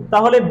মুর,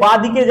 তাহলে বা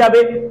দিকে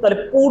যাবে। তাহলে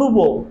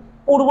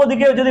পূর্ব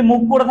দিকে যদি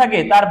মুখ করে থাকে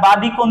তার বা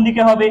দিক কোন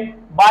দিকে হবে?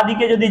 বা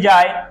দিকে যদি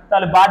যায়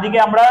তাহলে বা দিকে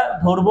আমরা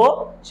ধরবো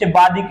সে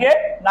বা দিকে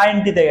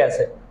 90-তে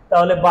গেছে।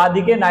 তাহলে বা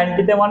দিকে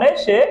 90-তে মানে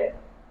সে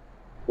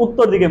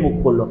উত্তর দিকে মুখ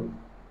করলো।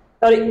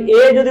 তাহলে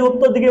এ যদি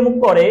উত্তর দিকে মুখ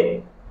করে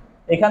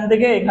এখান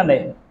থেকে এখানে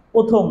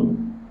প্রথম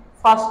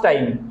ফার্স্ট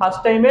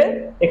টাইমে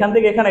এখান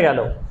থেকে এখানে গেল,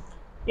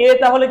 এ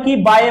তাহলে কি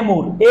বায়ে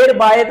মুর, এর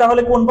বায়ে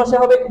তাহলে কোন পাশে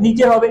হবে?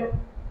 নিচে হবে।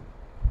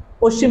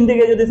 পশ্চিম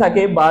দিকে যদি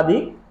থাকে বা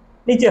দিক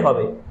নিচে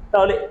হবে।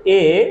 তাহলে এ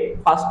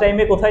ফার্স্ট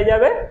টাইমে কোথায়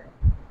যাবে?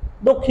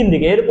 দক্ষিণ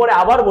দিকে। এরপরে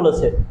আবার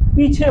বলেছে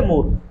পিছে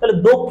মুর, তাহলে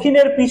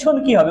দক্ষিণের পিছন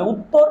কি হবে?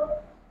 উত্তর।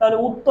 তাহলে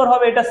উত্তর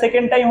হবে, এটা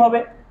সেকেন্ড টাইম হবে,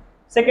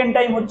 সেকেন্ড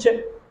টাইম হচ্ছে।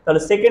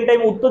 তাহলে সেকেন্ড টাইম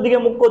উত্তর দিকে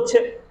মুখ করছে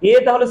এ,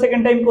 তাহলে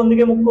সেকেন্ড টাইম কোন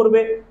দিকে মুখ করবে?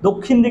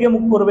 দক্ষিণ দিকে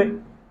মুখ করবে।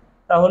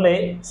 তাহলে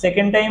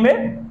সেকেন্ড টাইমে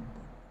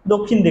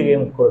দক্ষিণ দিকে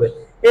মুখ করবে।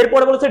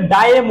 এরপরে বলেছে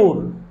ডায়েমুর,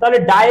 তাহলে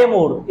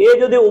ডায়েমুর এ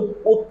যদি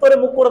উত্তরে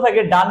মুখ করে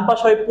থাকে ডান পাশ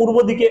হয় পূর্ব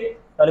দিকে,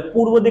 তাহলে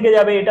পূর্ব দিকে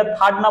যাবে, এটা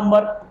থার্ড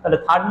নাম্বার। তাহলে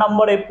থার্ড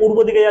নাম্বারে পূর্ব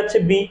দিকে যাচ্ছে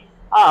বি।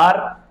 আর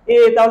এ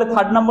তাহলে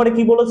থার্ড নাম্বারে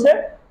কি বলেছে?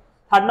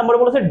 থার্ড নাম্বারে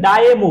বলেছে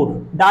ডায়েমুর,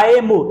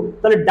 ডায়েমুর।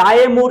 তাহলে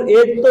ডায়েমুর এ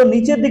তো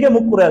নিচের দিকে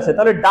মুখ করে আছে,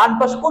 তাহলে ডান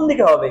পাশ কোন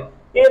দিকে হবে?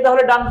 এ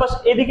তাহলে ডান পাশ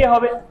এদিকে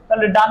হবে,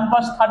 তাহলে ডান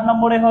পাশ থার্ড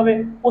নম্বরে হবে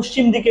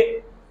পশ্চিম দিকে।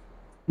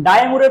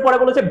 ডায়েমুরের পরে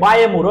বলেছে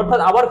বায়েমুর, অর্থাৎ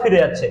আবার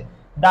ফিরে যাচ্ছে।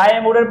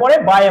 ডায়েমুরের পরে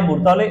বায়েমুর,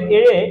 তাহলে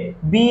এ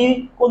বি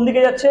কোন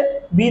দিকে যাচ্ছে?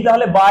 বি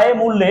তাহলে বায়ে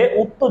মূল্যে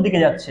উত্তর দিকে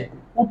যাচ্ছে,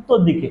 উত্তর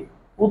দিকে,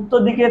 উত্তর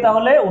দিকে।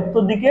 তাহলে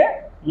উত্তর দিকে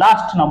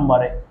লাস্ট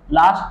নম্বরে,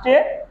 লাস্টে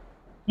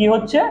কি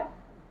হচ্ছে?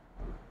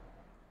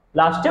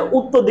 লাস্টে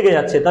উত্তর দিকে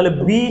যাচ্ছে। তাহলে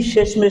বি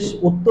শেষমেশ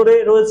উত্তরে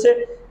রয়েছে।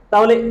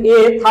 তাহলে এ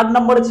থার্ড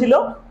নম্বরে ছিল।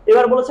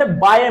 এবার বলেছে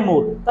বায়ে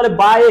মুর, তাহলে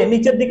বায়ে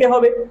নিচের দিকে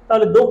হবে,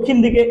 তাহলে দক্ষিণ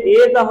দিকে। এ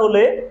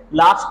তাহলে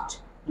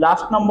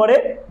লাস্ট নম্বরে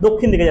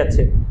দক্ষিণ দিকে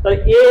যাচ্ছে। তাহলে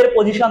এ এর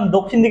পজিশন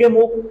দক্ষিণ দিকে,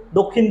 মুখ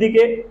দক্ষিণ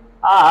দিকে,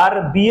 আর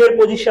বি এর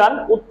পজিশন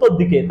উত্তর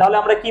দিকে। তাহলে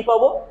আমরা কি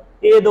পাবো?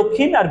 এ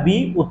দক্ষিণ আর বি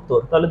উত্তর।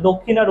 তাহলে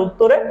দক্ষিণ আর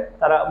উত্তরে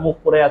তারা মুখ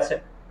করে আছে।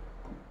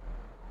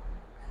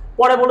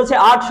 পরে বলেছে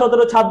 8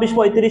 17 26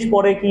 35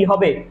 পরে কি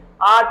হবে?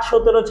 8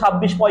 17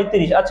 26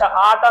 35। আচ্ছা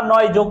 8 আর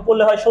 9 যোগ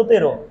করলে হয়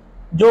 17,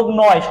 যোগ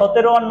 9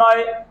 17 আর 9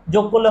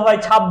 যোগ করলে হয়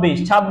 26,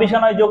 26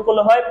 আর 9 যোগ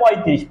করলে হয়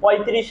 35,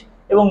 35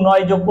 এবং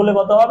 9 যোগ করলে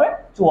কত হবে?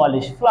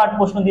 44। ফ্ল্যাট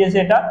প্রশ্ন দিয়েছে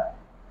এটা।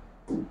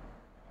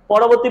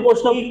 পরবর্তী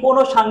প্রশ্ন, কি কোন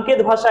সাংকেত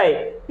ভাষায়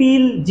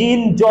পিল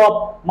জিন জব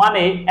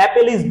মানে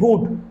অ্যাপেল ইজ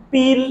গুড,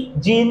 পিল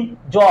জিন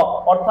জব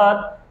অর্থাৎ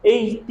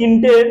এই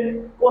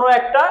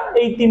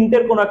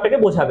তিনটের কোনো একটাকে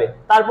বোঝাবে।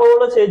 তারপর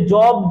বলেছে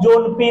জব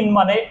জোন পিন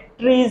মানে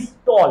ট্রিজ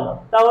টল।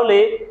 তাহলে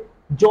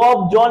জব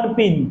জন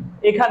পিন,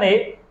 এখানে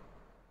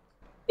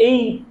এই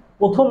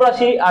প্রথম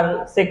রাশি আর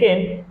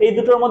সেকেন্ড এই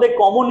দুটোর মধ্যে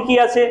কমন কি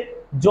আছে?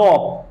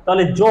 জব।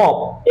 তাহলে জব,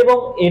 এবং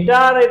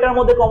এটার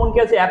মধ্যে কমন কি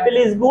আছে? Apple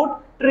is good,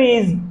 tree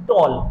is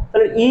tall.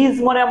 তাহলে ইজ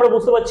মানে আমরা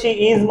বুঝতে পারছি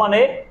ইজ মানে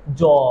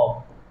জব।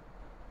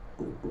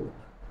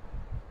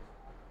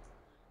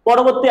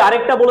 পরবর্তী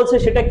আরেকটা বলেছে,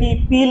 সেটা কি?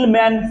 পিল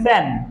man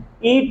San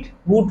it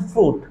good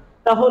fruit.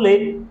 তাহলে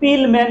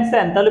পিল ম্যান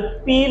স্যান, তাহলে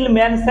পিল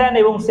ম্যান স্যান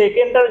এবং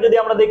সেকেন্ডটার যদি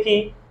আমরা দেখি,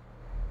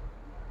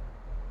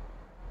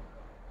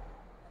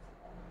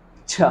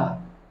 আচ্ছা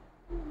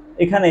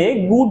এখানে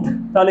গুড,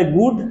 তাহলে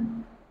গুড,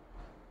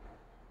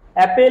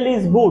 অ্যাপেল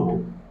ইজ গুড,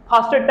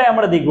 ফার্স্টেরটাই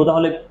আমরা দেখবো।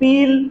 তাহলে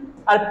পিল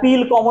আর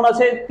পিল কমন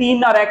আছে, 3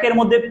 আর 1 এর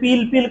মধ্যে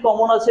পিল পিল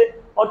কমন আছে,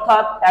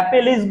 অর্থাৎ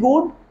অ্যাপেল ইজ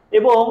গুড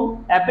এবং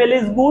অ্যাপেল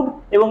ইজ গুড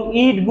এবং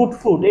ইট গুড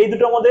ফ্রুট, এই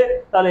দুটোর মধ্যে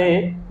তাহলে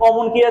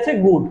কমন কি আছে?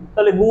 গুড।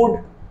 তাহলে গুড,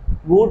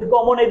 গুড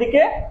কমন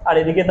এদিকে, আর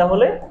এদিকে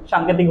তাহলে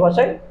সাংকেতিক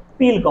ভাষায়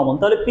পিল কমন,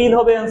 তাহলে পিল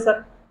হবে answer.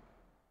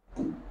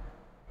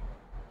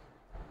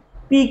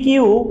 P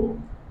Q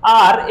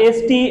R S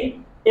T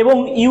এবং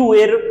ইউ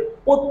এর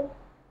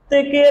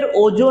প্রত্যেকের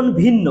ওজন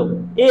ভিন্ন।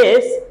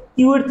 এস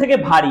কিউ এর থেকে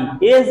ভারী,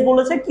 এস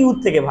বলেছে কিউর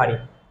থেকে ভারী।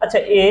 আচ্ছা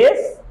এস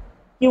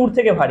কিউর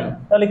থেকে ভারী,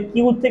 তাহলে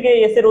কিউর থেকে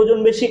এস এর ওজন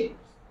বেশি।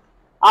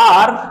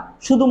 আর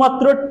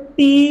শুধুমাত্র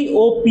টি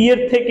ও পি এর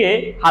থেকে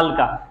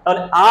হালকা,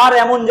 তাহলে আর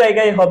এমন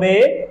জায়গায় হবে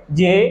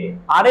যে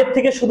আর এর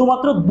থেকে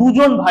শুধুমাত্র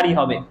দুজন ভারী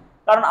হবে,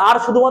 কারণ আর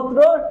শুধুমাত্র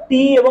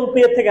টি এবং পি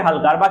এর থেকে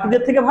হালকা আর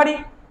বাকিদের থেকে ভারী।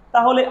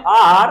 তাহলে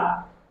আর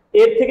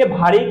এর থেকে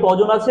ভারী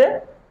কজন আছে?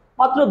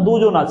 মাত্র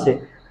দুজন আছে,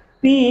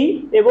 পি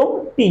এবং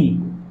টি,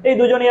 এই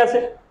দুজনই আছে।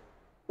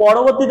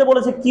 পরবর্তীতে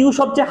বলেছে কিউ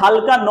সবচেয়ে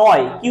হালকা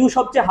নয়, কিউ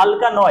সবচেয়ে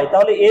হালকা নয়,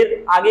 তাহলে এর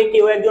আগে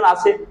কেউ একজন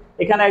আছে,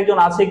 এখানে একজন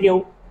আছে, কেউ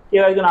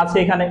একজন আছে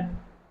এখানে।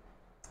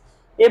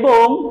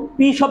 এবং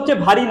পি সবচেয়ে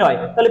ভারী নয়,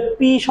 তাহলে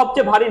পি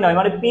সবচেয়ে ভারী নয়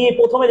মানে পি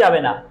প্রথমে যাবে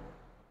না,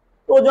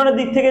 ওজনের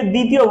দিক থেকে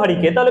দ্বিতীয় ভারী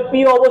কে? তাহলে পি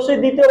অবশ্যই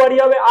দ্বিতীয় ভারী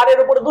হবে। আর এর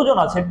উপরে দুজন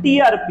আছে, টি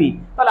আর পি,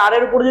 তাহলে আর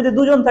এর উপরে যদি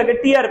দুজন থাকে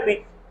টি আর পি,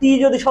 টি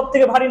যদি সব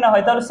থেকে ভারী না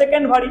হয় তাহলে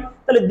সেকেন্ড ভারী,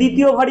 তাহলে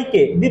দ্বিতীয় ভারী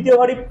কে? দ্বিতীয়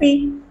ভারী পি।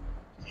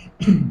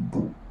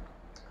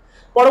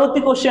 পরবর্তী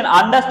কোশ্চেন,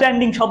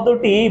 আন্ডারস্ট্যান্ডিং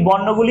শব্দটি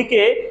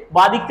বর্ণগুলিকে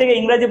বাদিক থেকে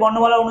ইংরেজি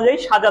বর্ণমালা অনুযায়ী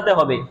সাজাতে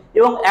হবে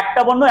এবং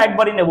একটা বর্ণ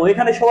একবারই নেব।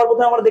 এখানে সবার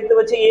প্রথমে আমরা দেখতে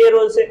পাচ্ছি এ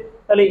রয়েছে,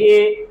 তাহলে এ,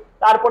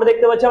 তারপরে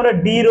দেখতে পাচ্ছি আমরা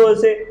ডি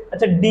রয়েছে,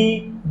 আচ্ছা ডি,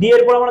 ডি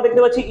এর পরে আমরা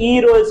দেখতে পাচ্ছি ই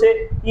রয়েছে,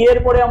 ই এর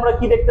পরে আমরা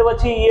কি দেখতে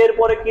পাচ্ছি? ই এর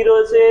পরে কি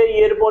রয়েছে? ই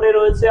এর পরে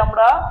রয়েছে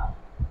আমরা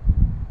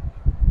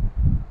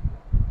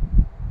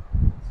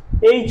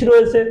এইচ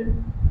রয়েছে,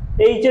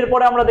 এইচ এর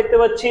পরে আমরা দেখতে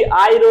পাচ্ছি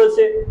আই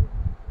রয়েছে,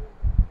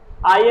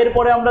 আই এর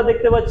পরে আমরা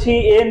দেখতে পাচ্ছি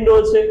এন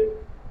রয়েছে,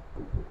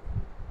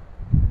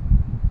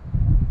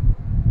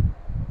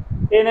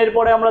 এন এর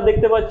পরে আমরা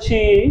দেখতে পাচ্ছি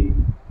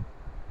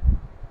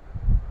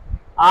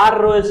আর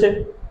রয়েছে,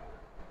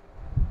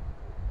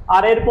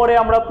 আর এর পরে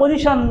আমরা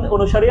পজিশন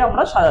অনুসারে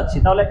আমরা সাজাচ্ছি।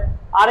 তাহলে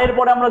আর এর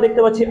পরে আমরা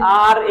দেখতে পাচ্ছি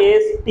আর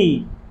এস টি,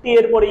 টি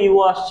এর পরে ইউ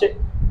আসছে।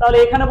 তাহলে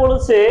এখানে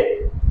বলেছে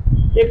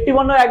একটি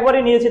বর্ণ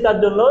একবারই নিয়েছি, তার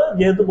জন্য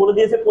যেহেতু বলে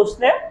দিয়েছে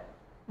প্রশ্নে,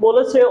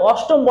 বলেছে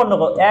অষ্টম বর্ণ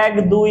 1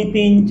 2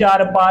 3 4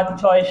 5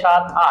 6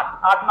 7 8,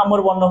 8 নম্বর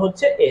বর্ণ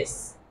হচ্ছে এস।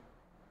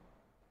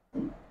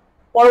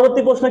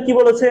 পরবর্তী প্রশ্ন কি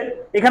বলেছে?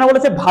 এখানে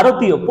বলেছে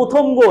ভারতীয়,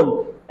 প্রথম গোল,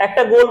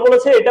 একটা গোল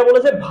বলেছে, এটা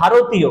বলেছে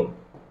ভারতীয়,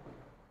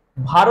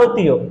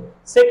 ভারতীয়।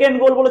 সেকেন্ড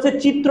গোল বলেছে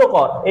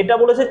চিত্রকর, এটা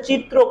বলেছে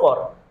চিত্রকর,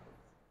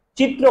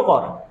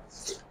 চিত্রকর।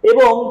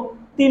 এবং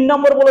 3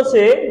 নম্বর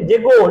বলেছে যে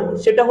গোল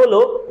সেটা হলো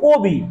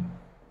কবি।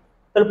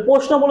 তাহলে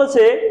প্রশ্ন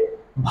বলেছে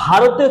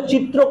ভারতীয়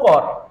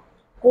চিত্রকর,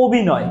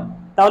 কবি নয়,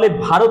 তাহলে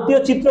ভারতীয়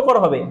চিত্রকর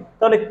হবে,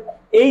 তাহলে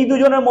এই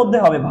দুজনের মধ্যে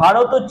হবে,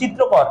 ভারতীয়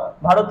চিত্রকর,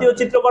 ভারতীয়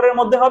চিত্রকরের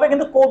মধ্যে হবে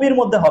কিন্তু কবির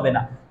মধ্যে হবে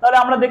না। তাহলে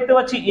আমরা দেখতে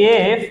পাচ্ছি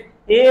এফ,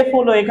 এফ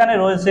হলো এখানে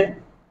রয়েছে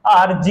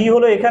আর জি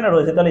হলো এখানে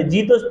রয়েছে, তাহলে জি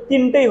তো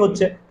তিনটেই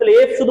হচ্ছে, তাহলে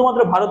এফ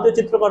শুধুমাত্র ভারতীয়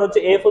চিত্রকর হচ্ছে,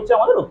 এফ হচ্ছে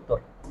আমাদের উত্তর।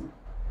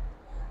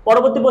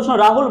 পরবর্তী প্রশ্ন,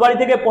 রাহুল বাড়ি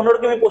থেকে 15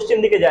 কিমি পশ্চিম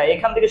দিকে যায়,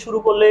 এখান থেকে শুরু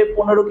করলে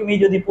 15 কিমি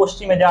যদি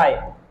পশ্চিমে যায়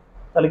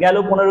তাহলে গেল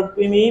 15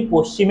 কিমি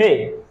পশ্চিমে,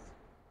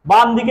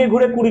 বাম দিকে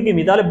ঘুরে 20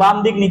 কিমি, তাহলে বাম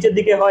দিক নিচের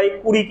দিকে হয়,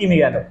 20 কিমি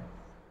গেল।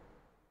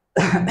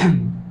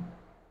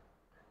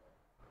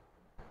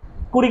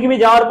 20 কিমি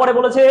যাওয়ার পরে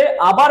বলেছে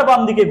আবার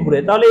বাম দিকে ঘুরে,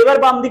 তাহলে এবার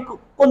বাম দিক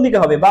কোন দিকে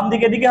হবে? বাম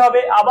দিকে দিকে হবে,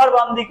 আবার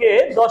বাম দিকে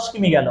 10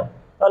 কিমি গেল,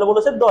 তাহলে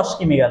বলেছে 10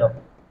 কিমি গেল,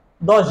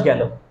 10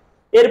 গেল।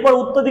 এরপর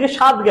উত্তর দিকে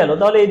 7 গেল,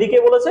 তাহলে এদিকে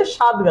বলেছে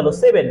 7 গেল,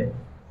 7,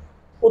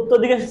 উত্তর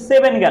দিকে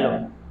 7 গেল।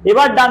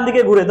 এবার ডান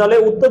দিকে ঘুরে, তাহলে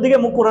উত্তর দিকে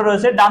মুখ করে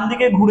রয়েছে, ডান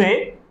দিকে ঘুরে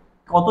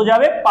কত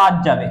যাবে? 5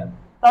 যাবে,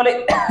 তাহলে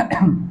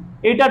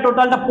এইটা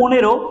টোটালটা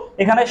 15,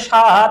 এখানে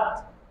 7,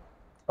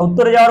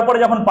 উত্তরে যাওয়ার পরে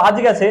যখন 5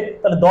 গেছে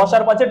তাহলে 10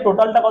 আর 5 এর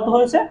টোটালটা কত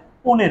হয়েছে?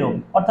 15।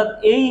 অর্থাৎ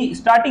এই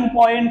স্টার্টিং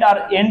পয়েন্ট আর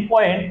এন্ড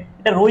পয়েন্ট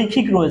এটা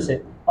রৈখিক রয়েছে,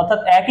 অর্থাৎ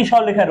একই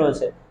সরলরেখায়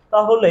রয়েছে।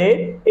 তাহলে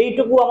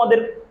এইটুকু আমাদের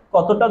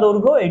কতটা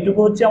দৈর্ঘ্য? এইটুকু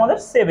হচ্ছে আমাদের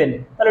 7,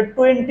 তাহলে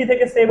 20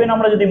 থেকে 7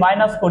 আমরা যদি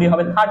মাইনাস করি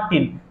হবে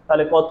 13,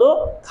 তাহলে কত?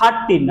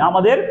 13।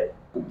 আমাদের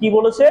কি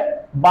বলেছে?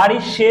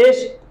 বাড়ির শেষ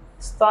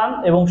স্থান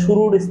এবং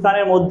শুরুর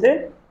স্থানের মধ্যে,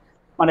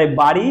 মানে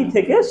বাড়ি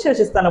থেকে শেষ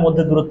স্থানের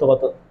মধ্যে দূরত্ব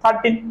কত?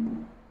 13।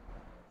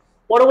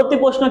 পরবর্তী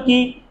প্রশ্ন কি?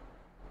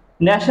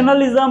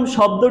 ন্যাশনালিজম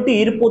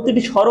শব্দটির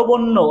প্রতিটি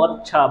স্বরবর্ণ,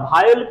 আচ্ছা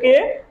ভায়োলকে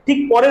ঠিক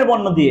পরের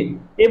বর্ণ দিয়ে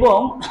এবং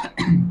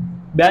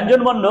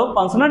ব্যঞ্জন বর্ণ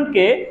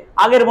কনসোনেন্টকে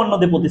আগের বর্ণ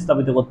দিয়ে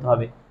প্রতিস্থাপিত করতে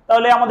হবে।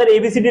 তাহলে আমাদের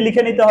এবিসিডি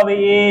লিখে নিতে হবে,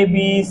 A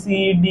B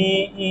C D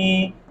E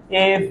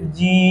F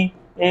G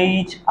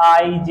H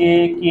I J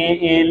K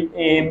L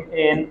M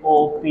N O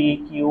P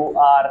Q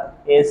R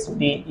S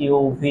T U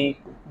V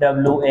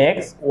W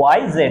x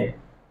Y Z.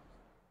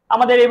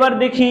 আমাদের এবার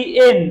দেখি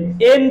এন,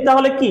 এন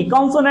তাহলে কি?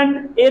 কনসোনেন্ট।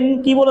 এন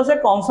কি বলেছে?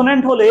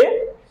 কনসোনেন্ট হলে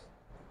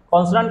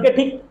কনসোনেন্টকে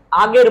ঠিক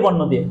আগের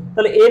বর্ণ দিয়ে,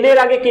 তাহলে এন এর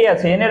আগে কে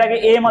আছে? এন এর আগে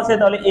এম আছে,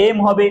 তাহলে এম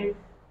হবে।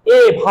 এ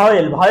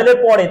ভায়েল, ভায়েলের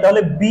পরে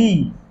তাহলে বি,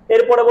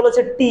 এরপরে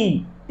বলেছে টি,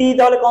 টি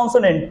তাহলে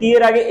কনসোনেন্ট, টি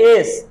এর আগে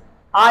এস,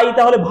 আই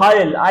তাহলে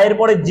ভায়েল, আই এর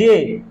পরে জে,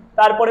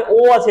 তারপরে ও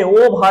আছে, ও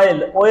ভায়েল,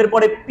 ও এর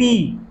পরে পি,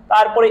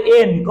 তারপরে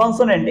এন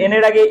কনসোনেন্ট, এন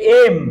এর আগে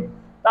এম,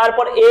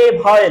 তারপর এ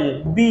ভায়েল,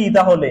 বি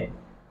তাহলে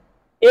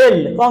এল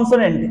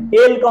কনসোনেন্ট,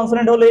 এল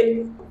কনসোনেন্ট হলে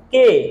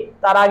কে,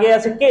 তার আগে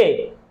আছে কে,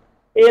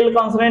 এল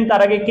কনসোনেন্ট,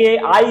 তার আগে কে,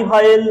 আই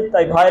ভায়েল,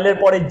 তাই ভায়েলের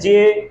পরে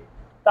জে,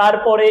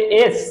 তারপরে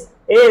এস,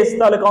 এস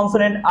তাহলে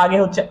কনসোনেন্ট আগে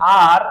হচ্ছে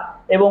আর,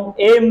 এবং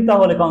এম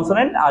তাহলে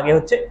কনসোনেন্ট আগে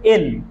হচ্ছে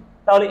এল।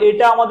 তাহলে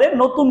এটা আমাদের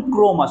নতুন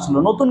ক্রম আসলো।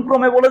 নতুন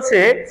ক্রমে বলেছে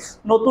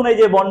নতুন এই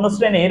যে বর্ণ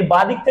শ্রেণীর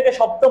বাদিক থেকে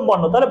সপ্তম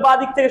বর্ণ, তাহলে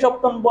বাদিক থেকে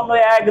সপ্তম বর্ণ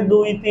 1 2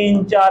 3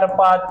 4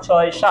 5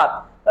 6 7,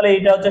 তাহলে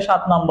এটা হচ্ছে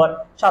 7 নম্বর।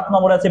 7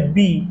 নম্বরে আছে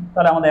বি,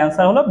 তাহলে আমাদের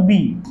অ্যান্সার হলো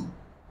বি।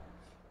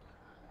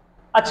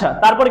 আচ্ছা,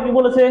 তারপরে কি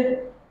বলেছে,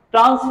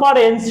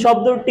 ট্রান্সপারেন্স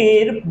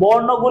শব্দটির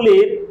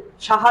বর্ণগুলির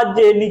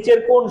সাহায্যে নিচের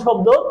কোন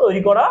শব্দ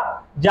তৈরি করা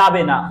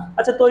যাবে না।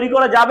 আচ্ছা, তৈরি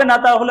করা যাবে না,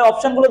 তাহলে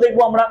অপশনগুলো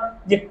দেখবো আমরা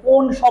যে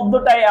কোন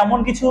শব্দটায় এমন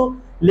কিছু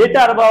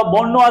লেটার বা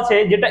বর্ণ আছে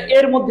যেটা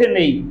এর মধ্যে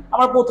নেই।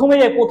 আমরা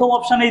প্রথম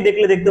অপশনেই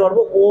দেখতে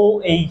পারবো ও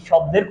এই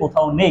শব্দের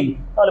কোথাও নেই,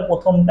 তাহলে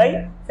প্রথমটাই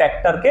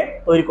ফ্যাক্টরকে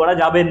তৈরি করা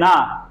যাবে না।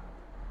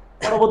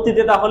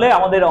 পরবর্তীতে তাহলে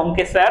আমাদের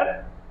অঙ্কে স্যার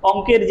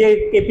অঙ্কের যে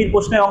কেপির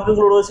প্রশ্নের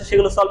অঙ্কগুলো রয়েছে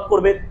সেগুলো সলভ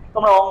করবে।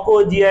 তোমরা অঙ্ক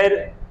জিআই এর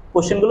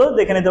কোশ্চেনগুলো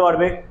দেখে নিতে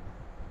পারবে।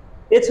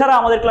 এছাড়া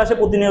আমাদের ক্লাসে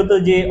প্রতিনিয়ত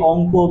যে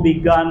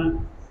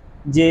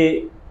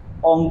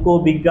অঙ্ক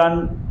বিজ্ঞান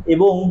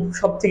এবং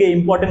সব থেকে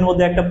ইম্পর্টেন্ট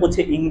মধ্যে একটা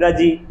পড়ছে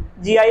ইংরাজি,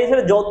 জিআই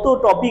এছাড়া যত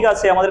টপিক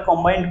আছে আমাদের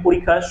কম্বাইন্ড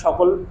পরীক্ষার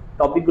সকল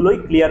টপিকগুলোই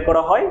ক্লিয়ার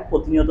করা হয়।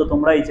 প্রতিনিয়ত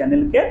তোমরা এই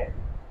চ্যানেলকে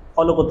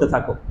ফলো করতে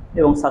থাকো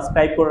এবং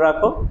সাবস্ক্রাইব করে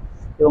রাখো,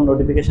 এবং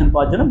নোটিফিকেশন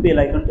পাওয়ার জন্য বেল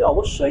আইকনটি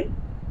অবশ্যই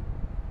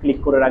ক্লিক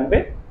করে রাখবে।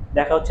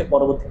 দেখা হচ্ছে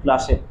পরবর্তী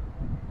ক্লাসে।